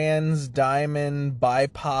trans diamond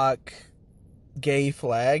BIPOC gay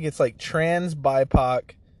flag. It's like trans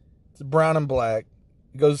BIPOC. It's brown and black.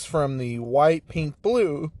 It goes from the white, pink,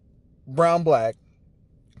 blue, brown, black,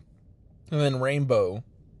 and then rainbow.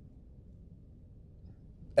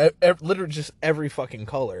 Literally just every fucking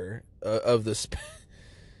color of this.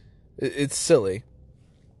 It's silly.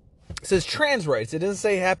 It says trans rights. It doesn't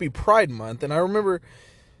say Happy Pride Month. And I remember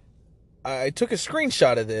I took a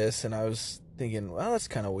screenshot of this and I was thinking, well, that's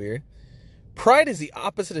kind of weird. Pride is the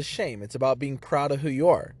opposite of shame. It's about being proud of who you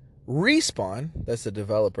are. Respawn, that's the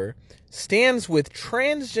developer, stands with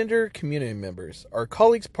transgender community members, our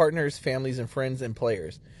colleagues, partners, families, and friends and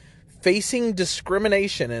players, facing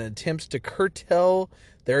discrimination and attempts to curtail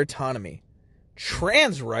their autonomy.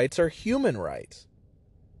 Trans rights are human rights.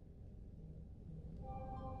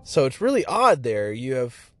 So it's really odd there. You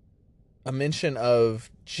have a mention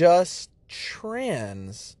of just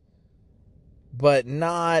trans, but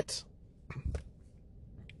not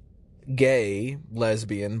gay,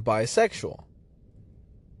 lesbian, bisexual.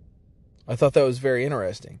 I thought that was very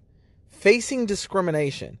interesting. Facing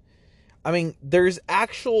discrimination. I mean, there's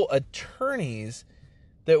actual attorneys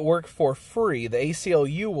that work for free. The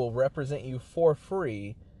ACLU will represent you for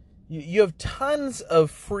free. You have tons of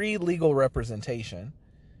free legal representation.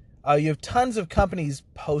 You have tons of companies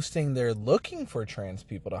posting they're looking for trans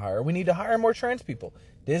people to hire. We need to hire more trans people.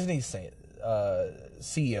 Disney's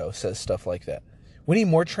CEO says stuff like that. We need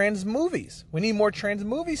more trans movies. We need more trans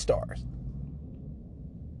movie stars.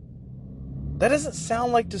 That doesn't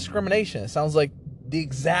sound like discrimination. It sounds like the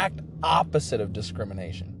exact opposite of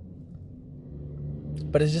discrimination.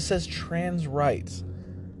 But it just says trans rights.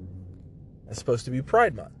 It's supposed to be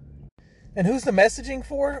Pride Month. And who's the messaging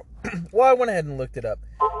for? Well, I went ahead and looked it up.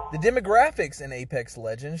 The demographics in Apex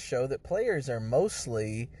Legends show that players are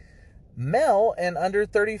mostly male and under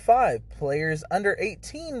 35. Players under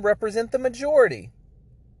 18 represent the majority.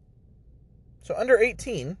 So under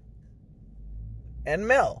 18 and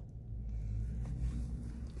male.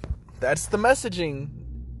 That's the messaging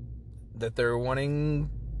that they're wanting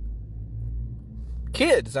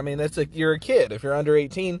kids. I mean, you're a kid. If you're under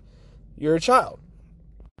 18, you're a child.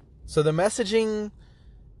 So the messaging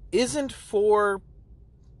isn't for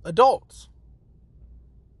adults.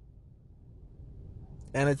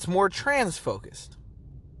 And it's more trans focused.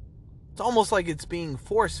 It's almost like it's being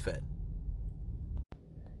force fed.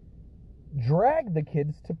 Drag the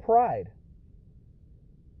kids to Pride.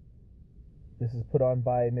 This is put on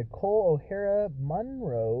by Nicole O'Hara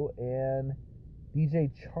Munro and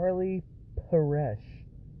DJ Charlie Paresh.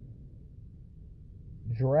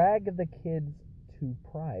 Drag the Kids to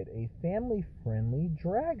Pride, a family-friendly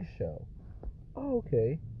drag show. Oh,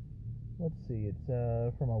 okay. Let's see. It's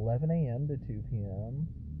from 11 a.m. to 2 p.m.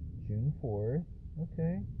 June 4th.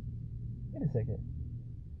 Okay. Wait a second.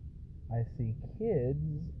 I see kids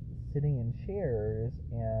sitting in chairs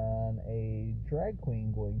and a drag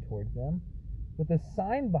queen going towards them with a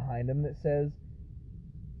sign behind them that says,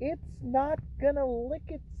 "It's not gonna lick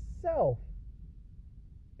itself.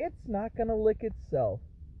 It's not gonna lick itself."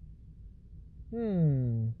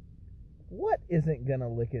 What isn't gonna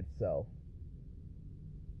lick itself?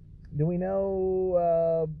 Do we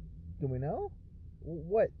know?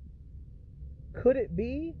 What could it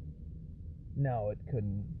be? No, it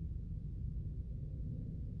couldn't.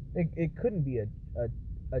 It couldn't be a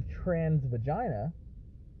trans vagina.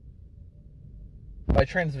 By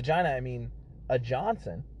trans vagina, I mean a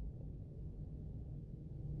Johnson.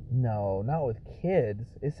 No, not with kids.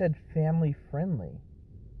 It said family friendly.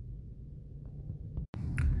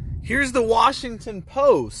 Here's the Washington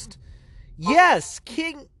Post. Yes,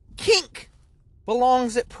 kink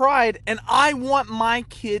belongs at Pride, and I want my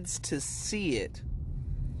kids to see it.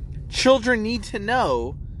 Children need to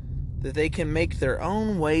know that they can make their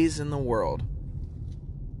own ways in the world.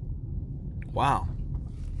 Wow.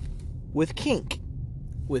 With kink.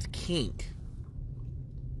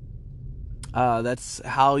 That's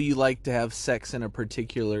how you like to have sex in a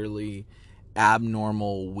particularly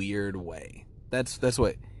abnormal, weird way. That's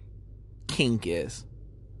what kink is.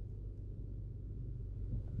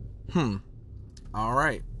 All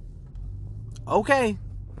right. Okay.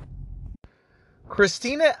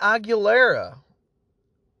 Christina Aguilera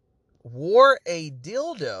wore a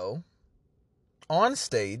dildo on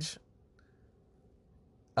stage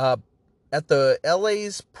at the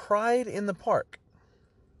LA's Pride in the Park.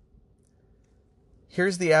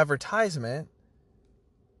 Here's the advertisement.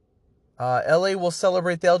 LA will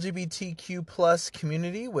celebrate the LGBTQ plus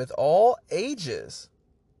community with all ages.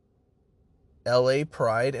 LA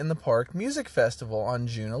Pride in the Park Music Festival on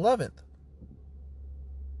June 11th.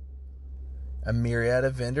 A myriad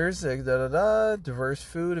of vendors, diverse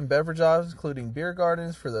food and beverage options, including beer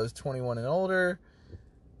gardens for those 21 and older.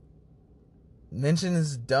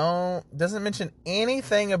 Doesn't mention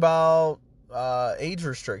anything about age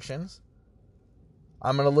restrictions.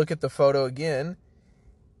 I'm going to look at the photo again.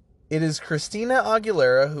 It is Christina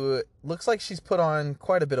Aguilera, who looks like she's put on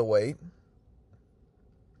quite a bit of weight.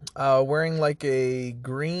 Wearing like a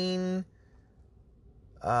green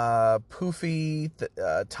poofy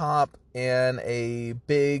top and a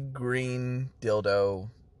big green dildo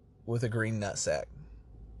with a green nutsack.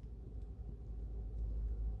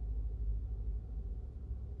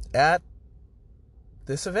 At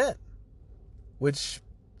this event, which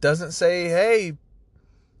doesn't say, hey,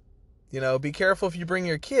 be careful if you bring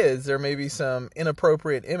your kids. There may be some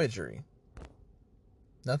inappropriate imagery.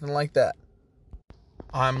 Nothing like that.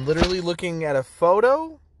 I'm literally looking at a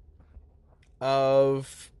photo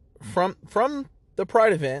of from the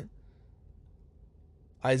Pride event.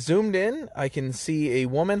 I zoomed in. I can see a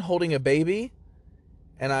woman holding a baby,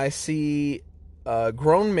 and I see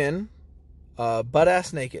grown men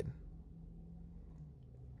butt-ass naked.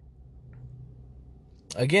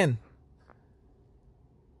 Again,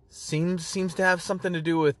 seems to have something to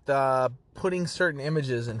do with putting certain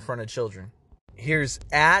images in front of children. Here's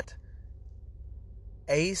at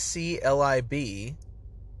ACLIB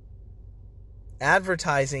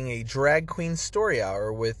advertising a drag queen story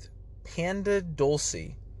hour with Panda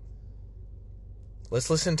Dulce. Let's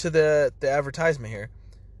listen to the advertisement here.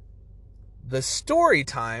 The story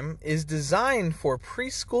time is designed for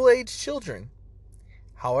preschool-age children.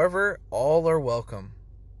 However, all are welcome.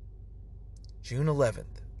 June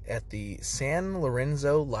 11th at the San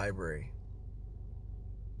Lorenzo Library.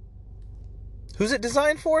 Who's it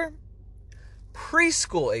designed for?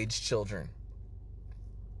 Preschool-age children.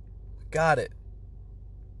 Got it.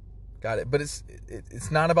 But it's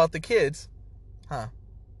not about the kids, huh?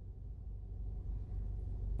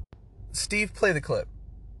 Steve, play the clip.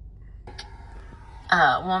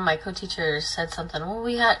 One of my co-teachers said something. Well,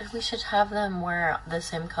 we should have them wear the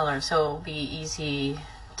same color so it'll be easy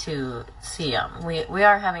to see them. We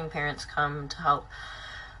are having parents come to help,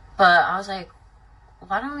 but I was like,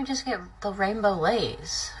 why don't we just get the rainbow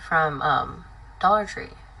lace from Dollar Tree?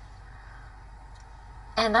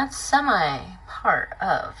 And that's semi-part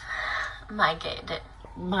of my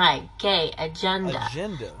gay agenda.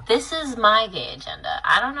 This is my gay agenda.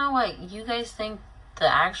 I don't know what you guys think the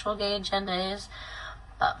actual gay agenda is,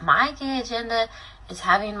 but my gay agenda is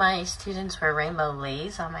having my students wear rainbow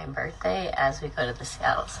lace on my birthday as we go to the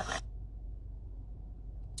Seattle Center.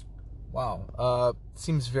 Wow.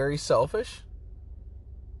 Seems very selfish.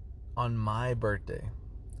 On my birthday.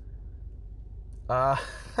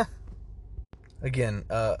 Again,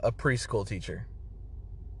 a preschool teacher.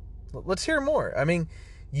 Let's hear more. I mean,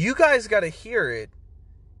 you guys got to hear it.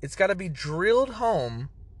 It's got to be drilled home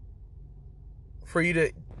for you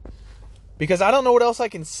to, because I don't know what else I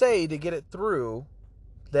can say to get it through,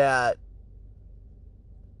 that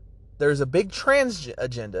there's a big trans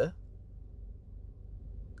agenda,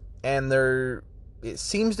 and it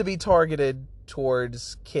seems to be targeted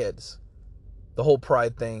towards kids. The whole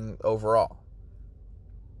pride thing overall.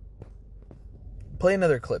 Play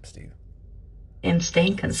another clip, Steve. And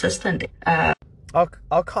staying consistent.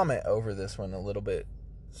 I'll comment over this one a little bit,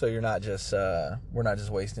 so you're not just we're not just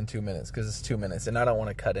wasting 2 minutes, because it's 2 minutes, and I don't want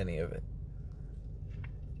to cut any of it.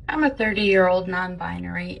 I'm a 30-year-old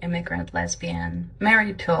non-binary immigrant lesbian,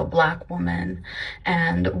 married to a black woman,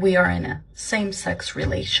 and we are in a same-sex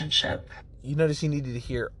relationship. You notice you needed to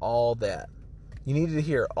hear all that. You needed to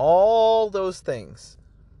hear all those things.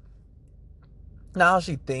 Not how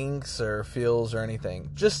she thinks or feels or anything.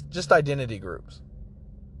 Just identity groups.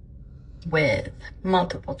 With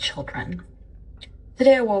multiple children.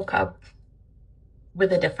 Today I woke up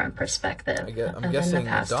with a different perspective. I'm guessing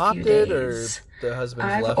adopted, or the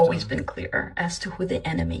husband's left him? I've always been clear as to who the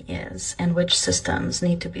enemy is and which systems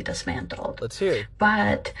need to be dismantled. Let's hear.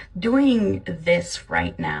 But doing this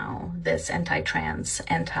right now, this anti-trans,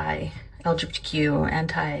 anti-LGBTQ,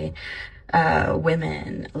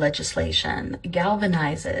 anti-women legislation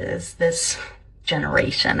galvanizes this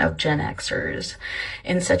generation of Gen Xers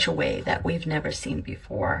in such a way that we've never seen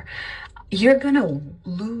before. You're going to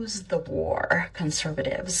lose the war,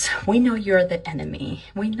 conservatives. We know you're the enemy.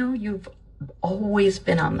 We know you've always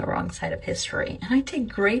been on the wrong side of history. And I take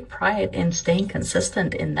great pride in staying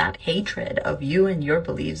consistent in that hatred of you and your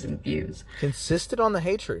beliefs and views. Consistent on the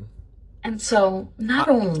hatred. And so not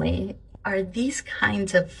only are these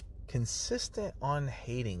kinds of... Consistent on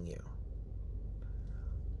hating you.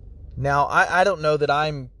 Now, I don't know that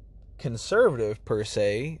I'm conservative per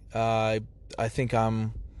se. I think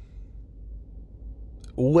I'm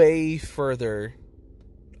way further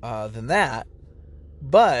than that.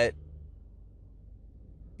 But,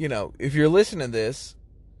 you know, if you're listening to this,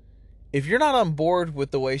 if you're not on board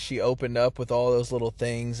with the way she opened up with all those little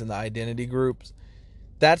things and the identity groups,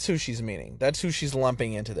 that's who she's meaning. That's who she's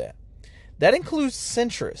lumping into that. That includes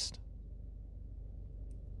centrist.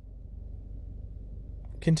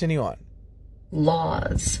 Continue on.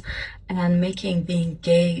 Laws and making being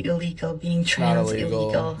gay illegal, being trans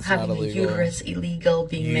illegal, having a uterus illegal,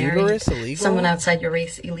 being married someone outside your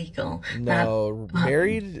race illegal. No,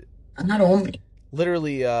 married. Not only.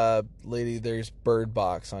 Literally, lady, there's Bird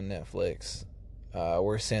Box on Netflix,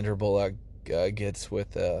 where Sandra Bullock gets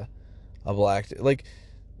with a black, like,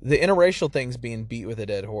 the interracial thing's being beat with a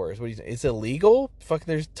dead horse. What do you think? It's illegal? Fuck,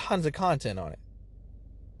 there's tons of content on it.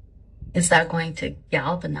 Is that going to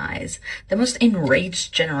galvanize the most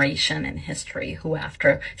enraged generation in history, who,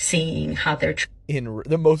 after seeing how they're...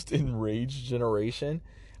 The most enraged generation?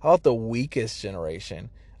 How about the weakest generation?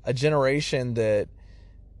 A generation that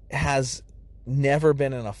has never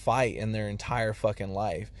been in a fight in their entire fucking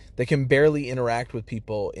life. They can barely interact with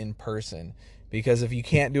people in person, because if you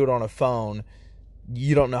can't do it on a phone,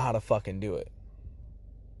 you don't know how to fucking do it.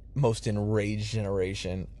 Most enraged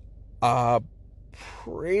generation.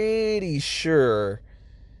 Pretty sure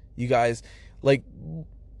you guys, like,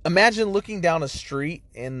 imagine looking down a street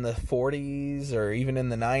in the 40s or even in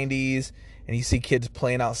the 90s and you see kids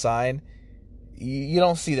playing outside. You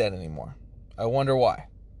don't see that anymore. I wonder why.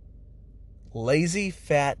 Lazy,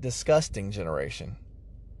 fat, disgusting generation.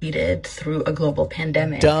 Through a global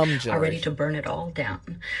pandemic, dumb generation, are ready to burn it all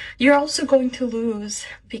down. You're also going to lose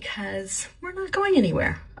because we're not going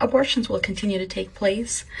anywhere. Abortions will continue to take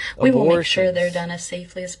place. We will make sure they're done as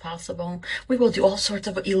safely as possible. We will do all sorts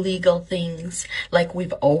of illegal things like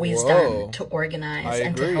we've always done to organize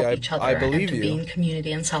and to help each other and to be in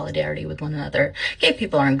community and solidarity with one another. Gay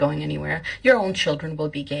people aren't going anywhere. Your own children will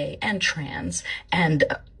be gay and trans and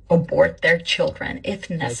abort their children if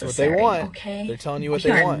necessary. That's what they want. Okay? They're telling you what they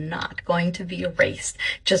want. We are not going to be erased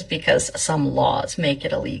just because some laws make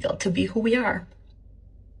it illegal to be who we are.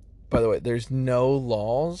 By the way, there's no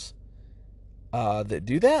laws that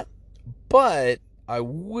do that, but I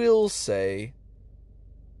will say,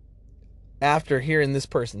 after hearing this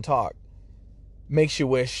person talk, makes you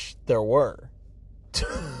wish there were.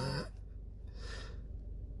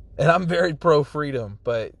 And I'm very pro-freedom,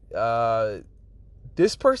 but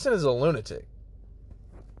this person is a lunatic.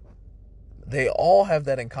 They all have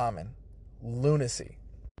that in common. Lunacy.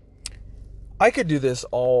 I could do this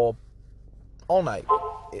all night.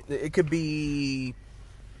 It could be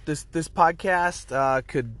this podcast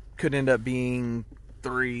could end up being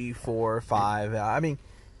 3, 4, 5. I mean,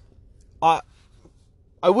 I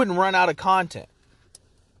wouldn't run out of content.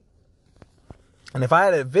 And if I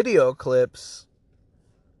had video clips,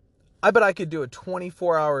 I bet I could do a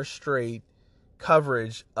 24-hour straight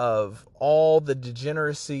coverage of all the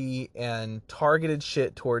degeneracy and targeted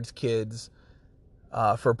shit towards kids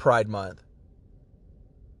for Pride Month.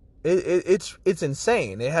 It's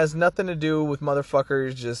insane. It has nothing to do with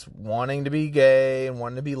motherfuckers just wanting to be gay and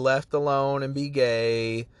wanting to be left alone and be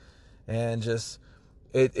gay, and just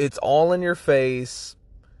it's all in your face.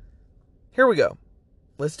 Here we go.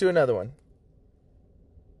 Let's do another one.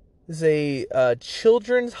 This is a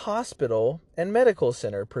children's hospital and medical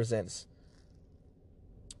center presents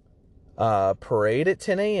parade at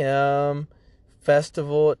 10 a.m.,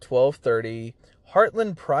 festival at 12:30,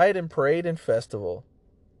 Heartland Pride and Parade and Festival.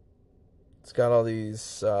 It's got all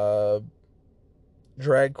these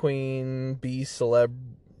drag queen, B-celeb,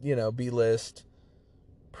 B-list,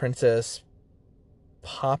 Princess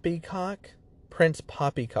Poppycock, Prince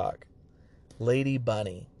Poppycock, Lady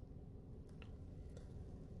Bunny.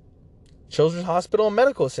 Children's Hospital and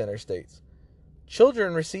Medical Center states,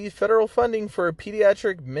 children receive federal funding for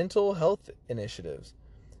pediatric mental health initiatives.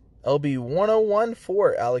 LB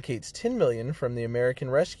 1014 allocates $10 million from the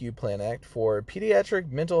American Rescue Plan Act for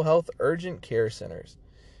pediatric mental health urgent care centers.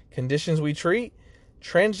 Conditions we treat: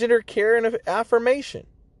 transgender care and affirmation,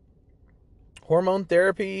 hormone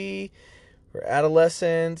therapy for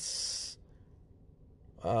adolescents,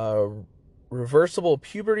 reversible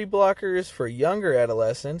puberty blockers for younger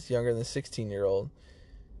adolescents, younger than 16-year-old,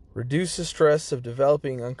 reduce the stress of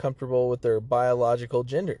developing uncomfortable with their biological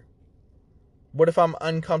gender. What if I'm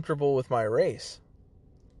uncomfortable with my race?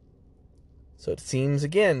 So it seems,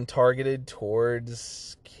 again, targeted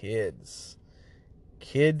towards kids.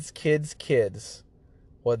 Kids.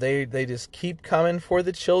 Well, they just keep coming for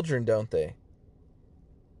the children, don't they?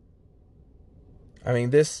 I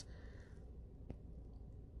mean, this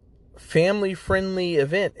family-friendly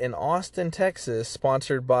event in Austin, Texas,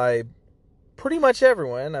 sponsored by pretty much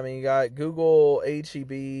everyone. I mean, you got Google,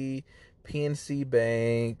 H-E-B, PNC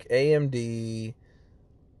Bank, AMD,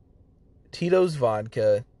 Tito's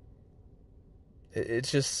Vodka.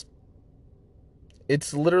 It's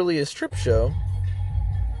literally a strip show.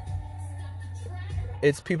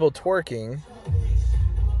 It's people twerking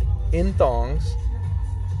in thongs,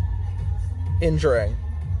 in drag.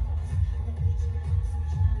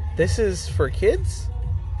 This is for kids?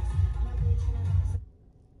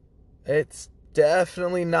 It's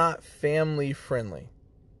definitely not family friendly.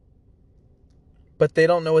 But they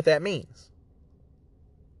don't know what that means.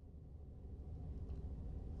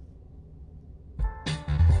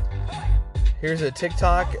 Here's a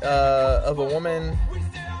TikTok of a woman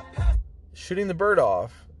shooting the bird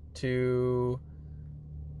off to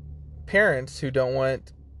parents who don't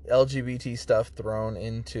want LGBT stuff thrown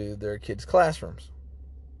into their kids' classrooms.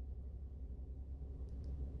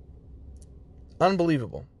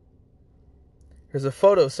 Unbelievable. Here's a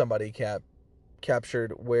photo somebody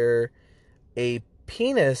captured where a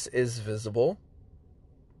penis is visible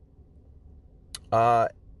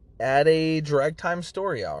at a drag time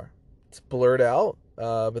story hour. It's blurred out,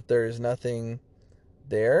 but there's nothing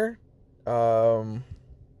there. The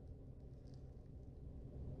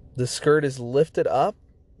skirt is lifted up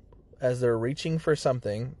as they're reaching for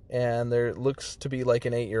something, and there looks to be like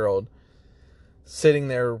an 8-year-old sitting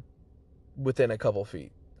there within a couple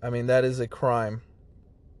feet. I mean, that is a crime.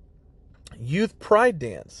 Youth pride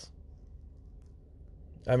dance.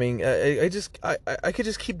 I mean, I could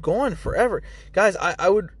just keep going forever. Guys, I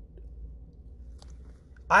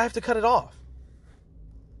have to cut it off.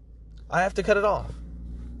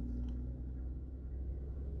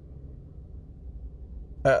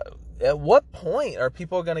 At what point are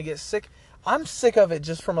people going to get sick? I'm sick of it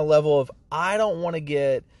just from a level of, I don't want to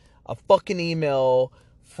get a fucking email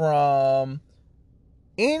from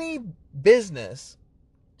any business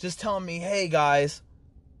just telling me, hey guys,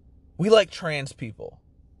 we like trans people.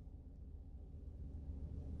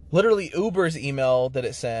 Literally, Uber's email that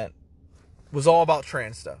it sent was all about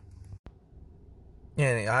trans stuff.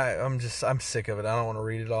 And I'm sick of it. I don't want to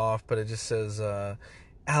read it off, but it just says,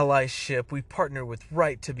 allyship. We partner with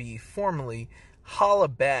Right to Be, formerly Holla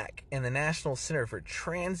Back, and the National Center for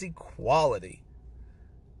Trans Equality,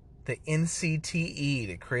 the NCTE,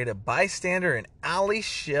 to create a bystander and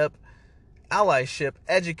allyship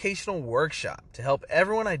educational workshop to help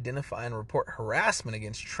everyone identify and report harassment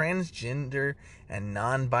against transgender and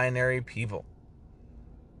non-binary people.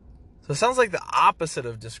 So it sounds like the opposite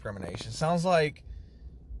of discrimination. It sounds like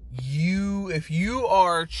if you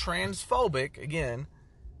are transphobic, again,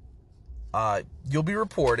 you'll be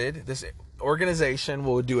reported. This organization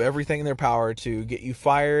will do everything in their power to get you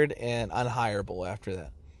fired and unhireable after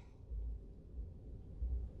that.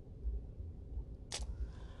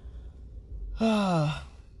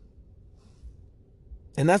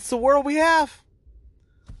 And that's the world we have.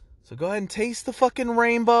 So go ahead and taste the fucking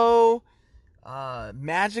rainbow.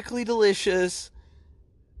 Magically delicious.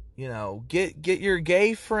 You know, get your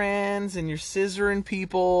gay friends and your scissoring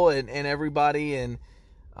people and everybody, and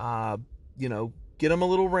you know, get them a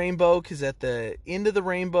little rainbow, because at the end of the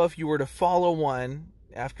rainbow, if you were to follow one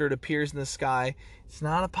after it appears in the sky, it's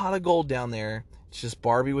not a pot of gold down there. It's just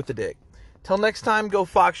Barbie with a dick. Till next time, go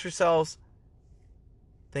fox yourselves.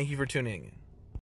 Thank you for tuning in.